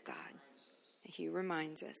will of God. He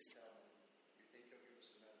reminds us.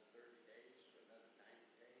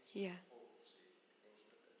 Yeah.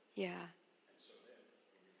 Yeah.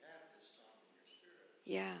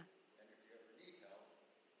 Yeah.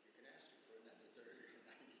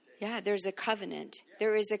 Yeah, there's a covenant.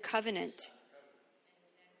 There is a covenant.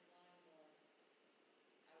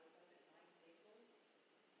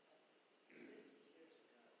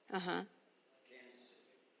 Uh-huh.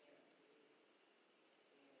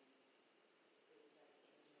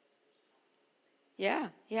 Yeah,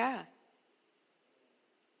 yeah.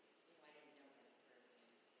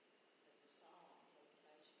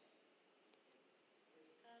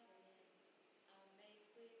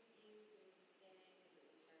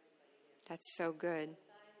 That's so good.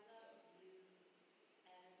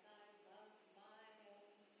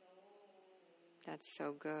 That's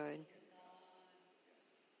so good.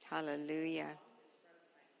 Hallelujah.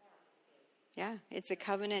 Yeah, it's a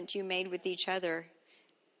covenant you made with each other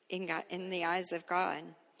in God, in the eyes of God.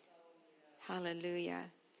 Hallelujah.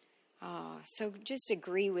 Oh, so just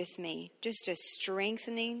agree with me. Just a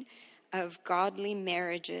strengthening of godly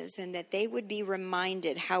marriages, and that they would be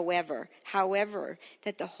reminded, however,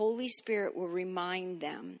 that the Holy Spirit will remind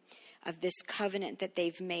them of this covenant that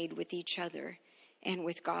they've made with each other and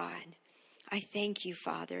with God. I thank you,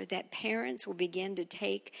 Father, that parents will begin to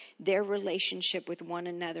take their relationship with one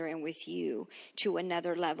another and with you to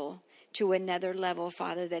another level,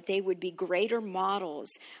 Father, that they would be greater models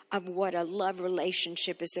of what a love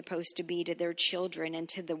relationship is supposed to be to their children and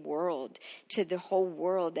to the world, to the whole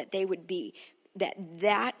world, that they would be,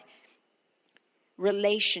 that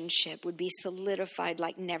relationship would be solidified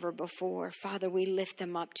like never before. Father, we lift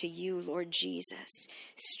them up to you, Lord Jesus.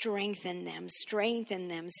 Strengthen them.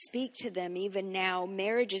 Speak to them even now.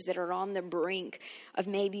 Marriages that are on the brink of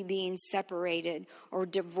maybe being separated or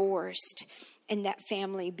divorced, and that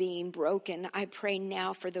family being broken. I pray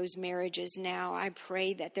now for those marriages now. I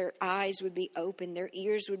pray that their eyes would be open, their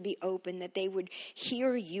ears would be open, that they would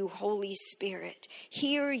hear you, Holy Spirit.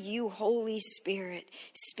 Hear you, Holy Spirit,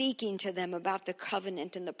 speaking to them about the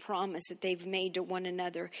covenant and the promise that they've made to one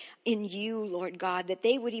another in you, Lord God, that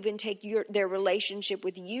they would even take their relationship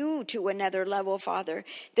with you to another level, Father,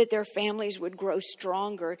 that their families would grow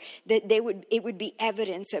stronger, that it would be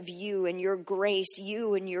evidence of you and your grace,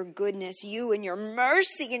 you and your goodness, you and your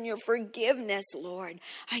mercy and your forgiveness, Lord.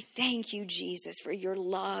 I thank you, Jesus, for your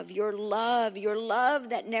love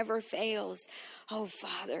that never fails. Oh,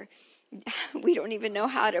 Father, we don't even know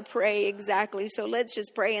how to pray exactly, so let's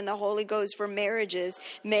just pray in the Holy Ghost for marriages.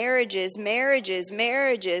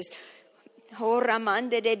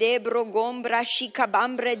 Horamande de debro gombra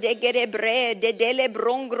shikabambre de gerebre de dele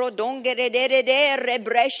brongro dongere de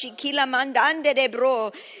rebreshi kila mandande de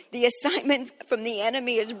bro. The assignment from the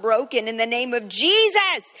enemy is broken in the name of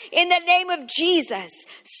Jesus. In the name of Jesus.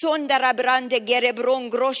 Sondara brande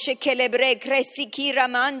gerebron groshe kelebre kresi kira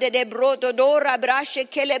mande de bro dodora brashe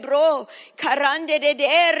kelebro karande de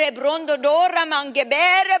rebrondo dora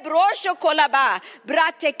mangebere brosho kolaba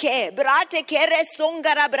brate ke re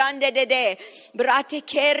songara brande de Brate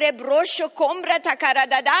kere brosho combra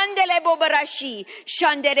takaradadande le bobarashi.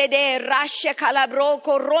 Shanderede rashe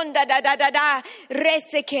calabroko ronda da da da da.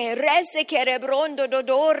 Reseke rebrondo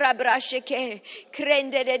dodora brasheke.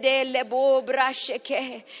 Krende de le bo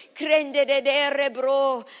brasheke. Krende de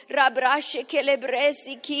rebro rabrasheke le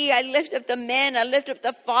bresiki. I lift up the men, I lift up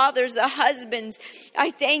the fathers, the husbands.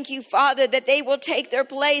 I thank you, Father, that they will take their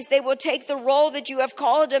place. They will take the role that you have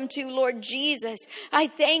called them to, Lord Jesus. I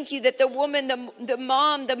thank you that the woman, the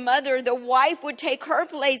mom, the mother, the wife would take her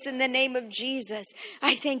place in the name of Jesus.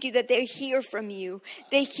 I thank you that they hear from you.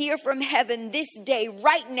 They hear from heaven this day,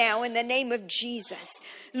 right now, in the name of Jesus.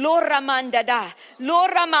 Lora manda da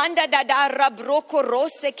rabroko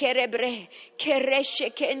rose kerebre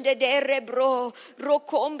kereshe kende de rebro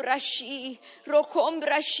rokombrashi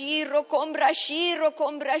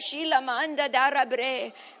la manda da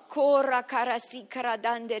rabre. Kora karasi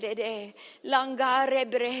karadande de langare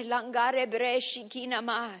bre shikina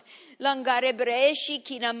ma langare bre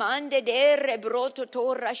shikina mande de rebroto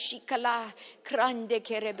torra shikala krande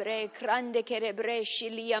kerebre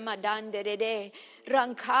shilia madande de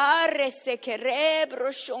rankare se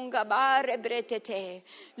kerebro shongabare bretete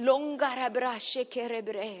longara brashe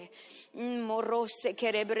kerebre morose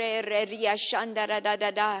kerebre ria shandara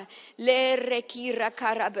da le rekira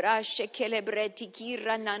karabrashe kelebreti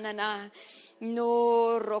kira nanana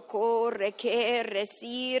no rocorre che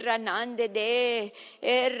resira nande de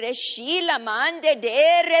reshila mande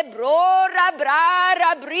de rebrora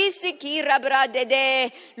brara brisi kira brade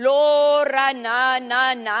de lora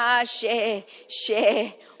na she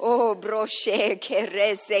oh broshe che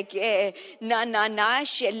rese che na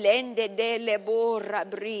she lende de le borra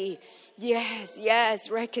bri. Yes,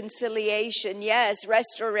 reconciliation. Yes,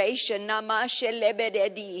 restoration. Namashe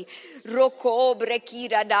lebededi. Roko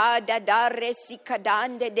brekira da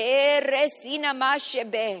resikadande de resina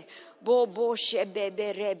mashebe. Bobo shebe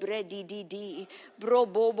bere bredi di. Bro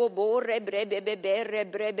bobo bore brebe bebere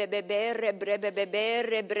brebe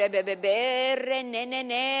bebere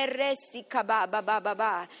nene resikaba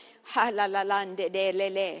ba. Halalalande de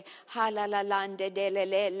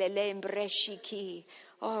lele mbreshiki.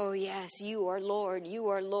 Oh, yes, you are Lord, you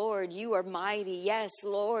are Lord, you are mighty. Yes,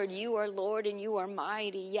 Lord, you are Lord and you are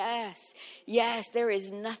mighty. Yes, there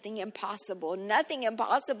is nothing impossible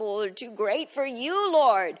or too great for you,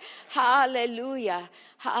 Lord. Hallelujah.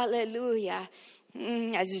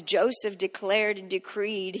 As Joseph declared and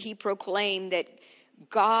decreed, he proclaimed that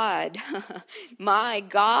God, my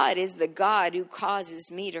God is the God who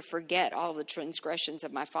causes me to forget all the transgressions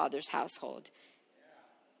of my father's household.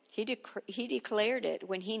 He declared it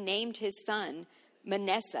when he named his son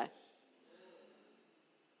Manasseh.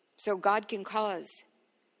 So God can cause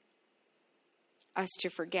us to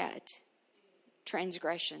forget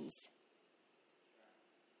transgressions.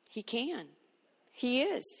 He can. He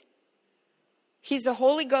is. He's the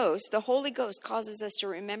Holy Ghost. The Holy Ghost causes us to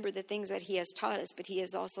remember the things that he has taught us, but he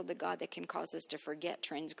is also the God that can cause us to forget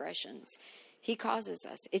transgressions. He causes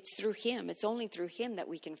us. It's through him. It's only through him that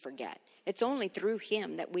we can forget. It's only through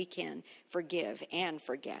him that we can forgive and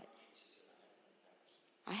forget.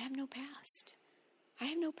 I have no past.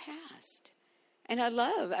 And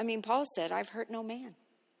Paul said, I've hurt no man.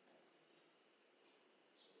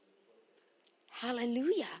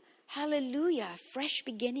 Hallelujah. Fresh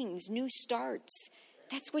beginnings, new starts.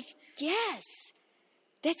 That's what he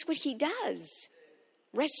does.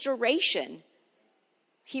 Restoration.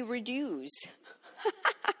 He renews.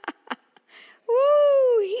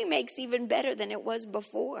 Woo! He makes even better than it was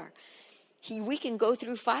before. We can go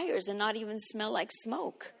through fires and not even smell like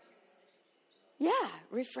smoke. Yeah,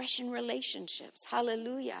 refreshing relationships.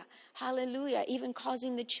 Hallelujah. Even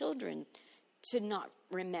causing the children to not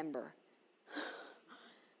remember.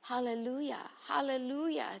 Hallelujah.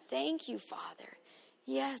 Thank you, Father.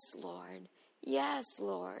 Yes, Lord. Yes.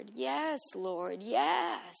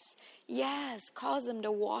 Cause them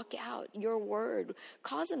to walk out your word.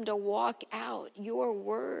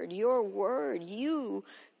 Your word. You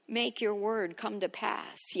make your word come to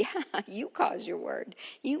pass. Yeah, you cause your word.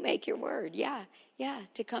 You make your word. Yeah,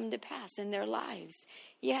 to come to pass in their lives.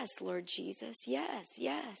 Yes, Lord Jesus. Yes.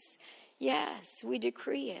 We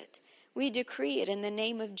decree it. We decree it in the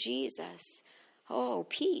name of Jesus. Oh,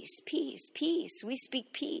 peace. We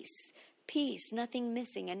speak peace. Peace, nothing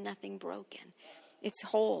missing and nothing broken. It's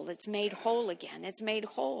whole. It's made whole again. It's made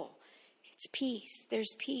whole. It's peace.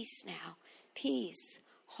 There's peace now. Peace,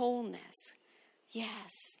 wholeness.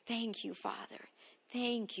 Yes, thank you, Father.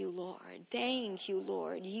 Thank you, Lord.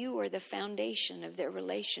 You are the foundation of their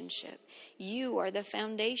relationship. Your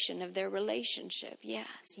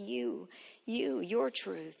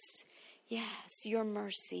truths. Yes, your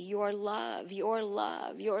mercy, your love, your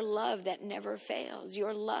love, your love that never fails,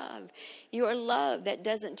 your love that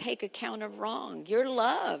doesn't take account of wrong, your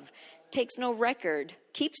love takes no record,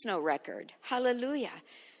 keeps no record. Hallelujah.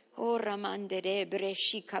 O ramandere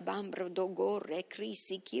breshi kabambro dogore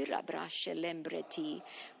krisi kira brashe lembreti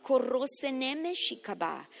korose neme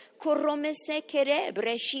shikaba koromese kere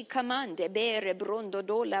breshi kamande bere brondo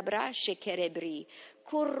do la brashe kerebri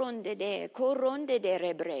koronde de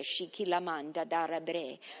rebreshi kilamanda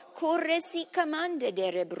darabre koresi kamande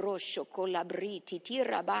de rebrosho kolabriti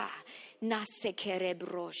tiraba nase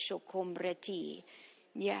kerebrosho kombreti.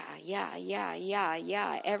 Yeah.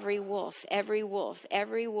 Every wolf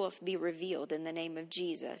be revealed in the name of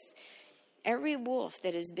Jesus. Every wolf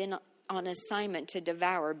that has been on assignment to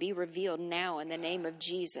devour be revealed now in the name of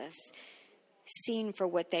Jesus. Seen for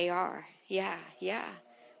what they are. Yeah.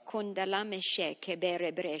 Kondalameshe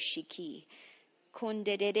kebere breshiki.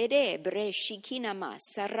 Kondedede breshikinama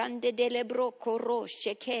sarande delebro koro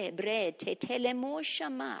sheke bre tetelemo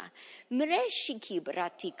shama mreshiki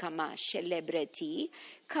bratikama shelebreti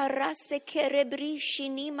karase kerebri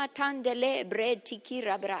shini matandele breti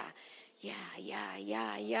kirabra.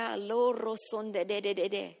 Yeah. Loro sonde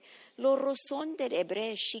de loro sonde de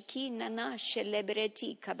breshiki nana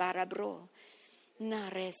shelebreti kabarabro.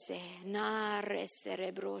 Narese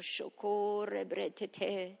rebro shokore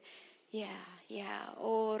bretete. Yeah.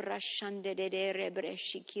 Oh, rashande de rebre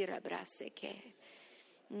shikira braseke.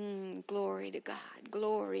 Glory to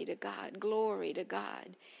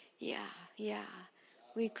God. Yeah.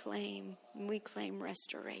 We claim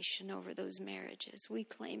restoration over those marriages. We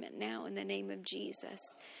claim it now in the name of Jesus.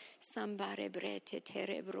 Sambare brete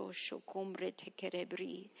terebro shokombre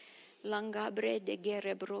tekerebri. Langabre de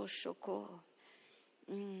gerebro shoko.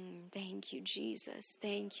 Thank you, Jesus.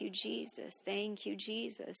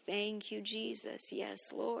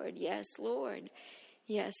 Yes,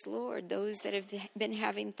 Lord. Those that have been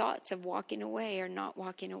having thoughts of walking away are not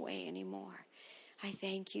walking away anymore. I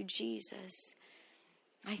thank you, Jesus.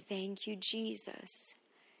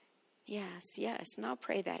 Yes. And I'll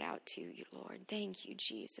pray that out to you, Lord. Thank you,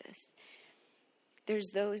 Jesus. There's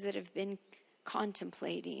those that have been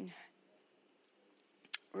contemplating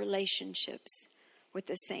relationships with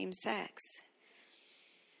the same sex.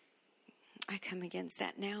 I come against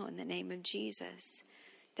that now in the name of Jesus.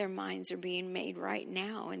 Their minds are being made right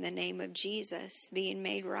now in the name of Jesus.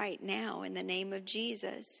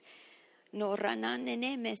 No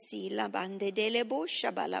ranane mesi la bande dele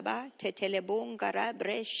bosha balaba tetelebon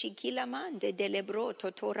garabre shikila mande dele bro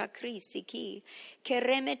totora krisiki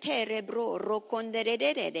keremetere bro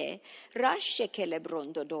rokonderere rashe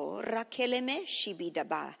kelebrondo do rakeleme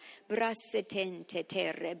shibidaba brasetente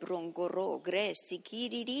terre brongoro gresiki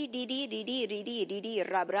di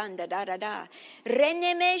rabranda da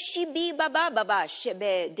reneme shibi baba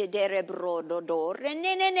shebe de dere bro do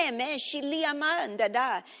renene me shiliamanda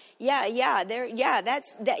da.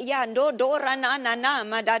 That's that. Yeah, no dora na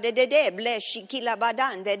ma da de ble shikila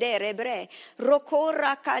badan de rebre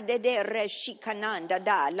rokora ka de re shikananda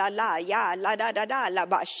da la la da la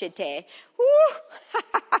bashete.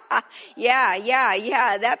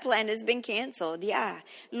 Yeah. That plan has been canceled. Yeah.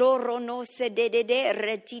 Loro no se de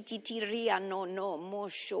retitiria no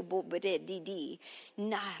mosho bobre di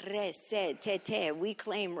na re se te. We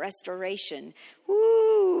claim restoration.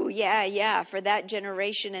 Woo. Yeah. For that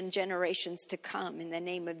generation and generations to come in the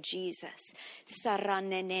name of Jesus.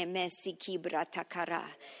 Saranene mesiki bratakara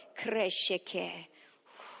kresheke.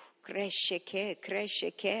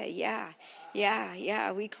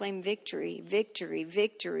 Yeah, we claim victory.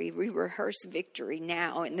 We rehearse victory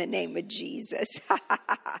now in the name of Jesus.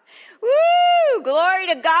 Woo! Glory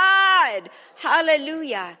to God.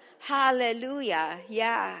 Hallelujah.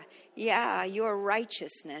 Yeah, your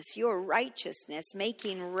righteousness,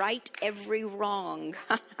 making right every wrong.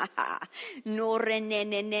 No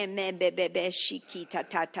renene me bebe shiki ta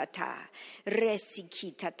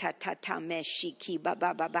resiki ta me shiki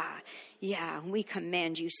ba. Yeah, we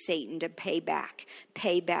command you, Satan, to pay back,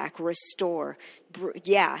 restore.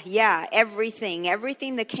 Yeah, everything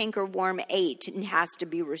the cankerworm ate has to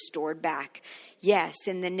be restored back. Yes,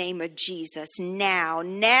 in the name of Jesus. Now,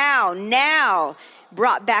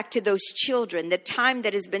 brought back to those children, the time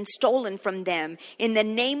that has been stolen from them. In the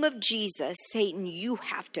name of Jesus, Satan, you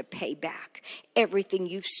have to pay back everything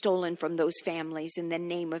you've stolen from those families in the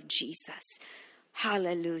name of Jesus.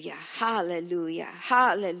 Hallelujah.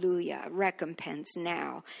 Recompense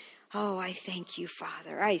now. Oh, I thank you,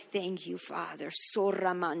 Father.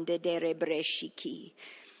 Soramande de rebreshiki.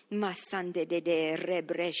 Masande de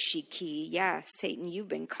rebreshiki. Yeah, Satan, you've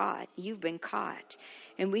been caught.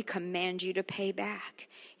 And we command you to pay back.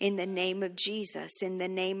 In the name of Jesus, in the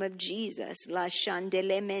name of Jesus. La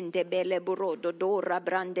shandelemente bele burodo dora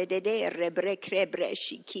brande de rebre crebre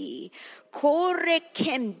shiki. Kore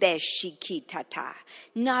kembe shiki tata.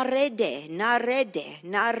 Narede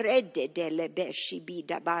de lebeshi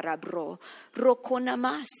bida barabro.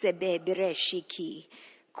 Rokonamase bebre shiki.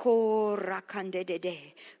 Kora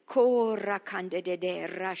kandede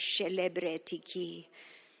rashelebretiki.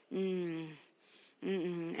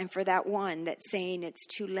 And for that one that's saying it's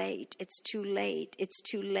too late, it's too late, it's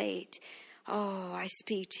too late. Oh, I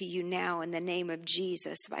speak to you now in the name of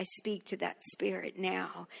Jesus. I speak to that spirit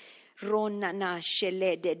now. Ronana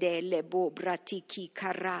sheledede lebo bratiki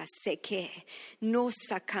karaseke no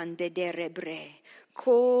sakande de rebre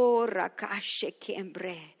kora kashe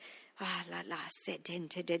kembre ala la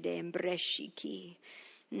sedente de embreshiki.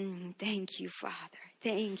 Thank you, Father.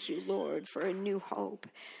 Thank you, Lord, for a new hope,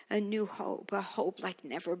 a hope like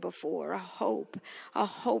never before, a hope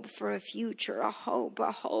for a future, a hope.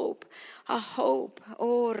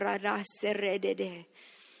 Oh, rada seredede.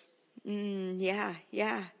 Yeah.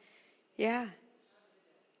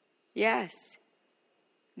 Yes.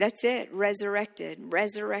 That's it.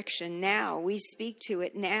 Resurrection now. We speak to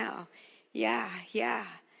it now. Yeah.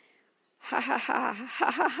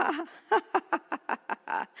 Ha.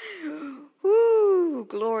 Woo,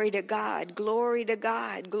 glory to God.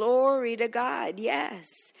 Yes.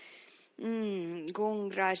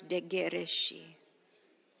 Gongraj de gereshi.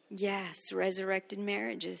 Yes, resurrected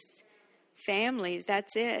marriages. Families,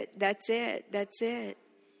 that's it. That's it. That's it.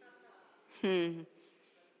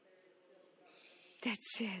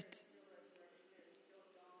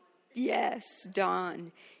 Yes,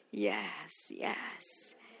 dawn. Yes.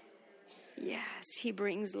 He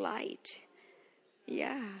brings light.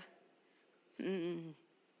 Yeah.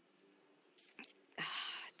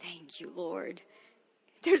 Thank you, Lord.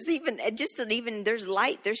 There's there's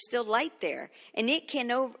light. There's still light there. And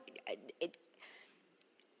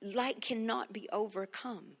light cannot be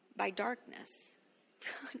overcome by darkness.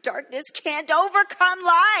 Darkness can't overcome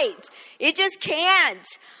light. It just can't.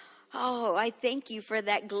 Oh, I thank you for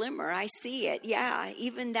that glimmer. I see it. Yeah,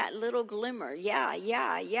 even that little glimmer. Yeah.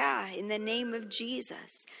 In the name of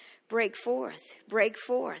Jesus. Break forth now.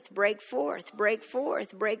 Break forth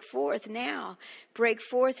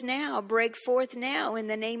now in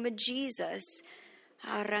the name of Jesus.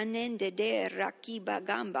 Aranende de rakiba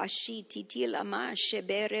gamba shiti tilama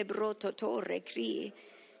shebere brototore kri.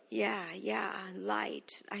 Yeah,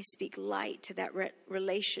 light. I speak light to that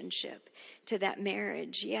relationship, to that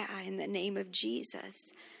marriage. Yeah, in the name of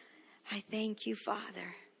Jesus. I thank you,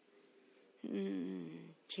 Father.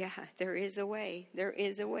 Yeah, there is a way. There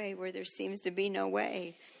is a way where there seems to be no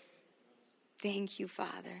way. Thank you,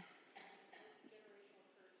 Father.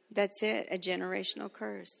 That's it, a generational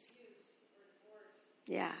curse.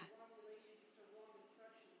 Yeah.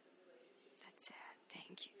 That's it.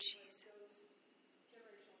 Thank you, Jesus.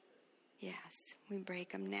 Yes, we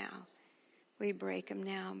break them now. We break them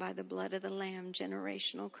now by the blood of the Lamb,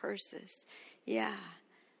 generational curses. Yeah,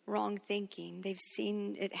 wrong thinking. They've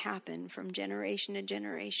seen it happen from generation to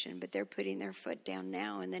generation, but they're putting their foot down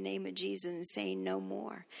now in the name of Jesus and saying no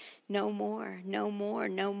more, no more, no more,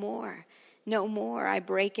 no more, no more. I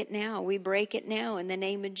break it now. We break it now in the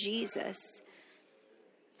name of Jesus.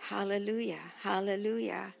 Hallelujah,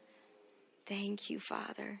 hallelujah. Thank you,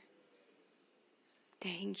 Father.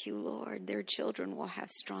 Thank you, Lord. Their children will have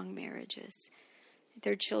strong marriages.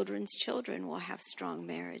 Their children's children will have strong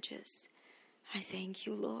marriages. I thank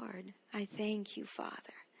you, Lord. I thank you,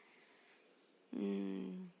 Father.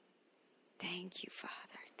 Thank you,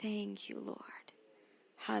 Father. Thank you, Lord.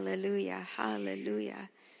 Hallelujah. Hallelujah.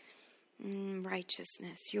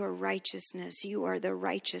 Righteousness. Your righteousness. You are the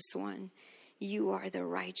righteous one. You are the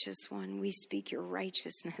righteous one. We speak your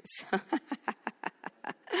righteousness.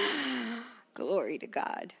 Glory to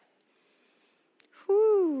God.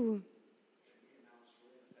 Whoo.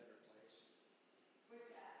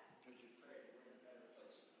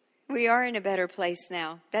 We are in a better place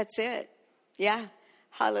now. That's it. Yeah.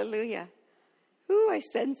 Hallelujah. Ooh, I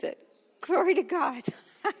sense it. Glory to God.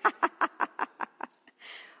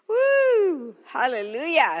 Woo.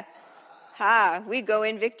 Hallelujah. We go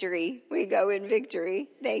in victory. We go in victory.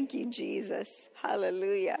 Thank you, Jesus.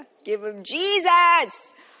 Hallelujah. Give him Jesus.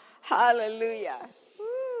 Hallelujah.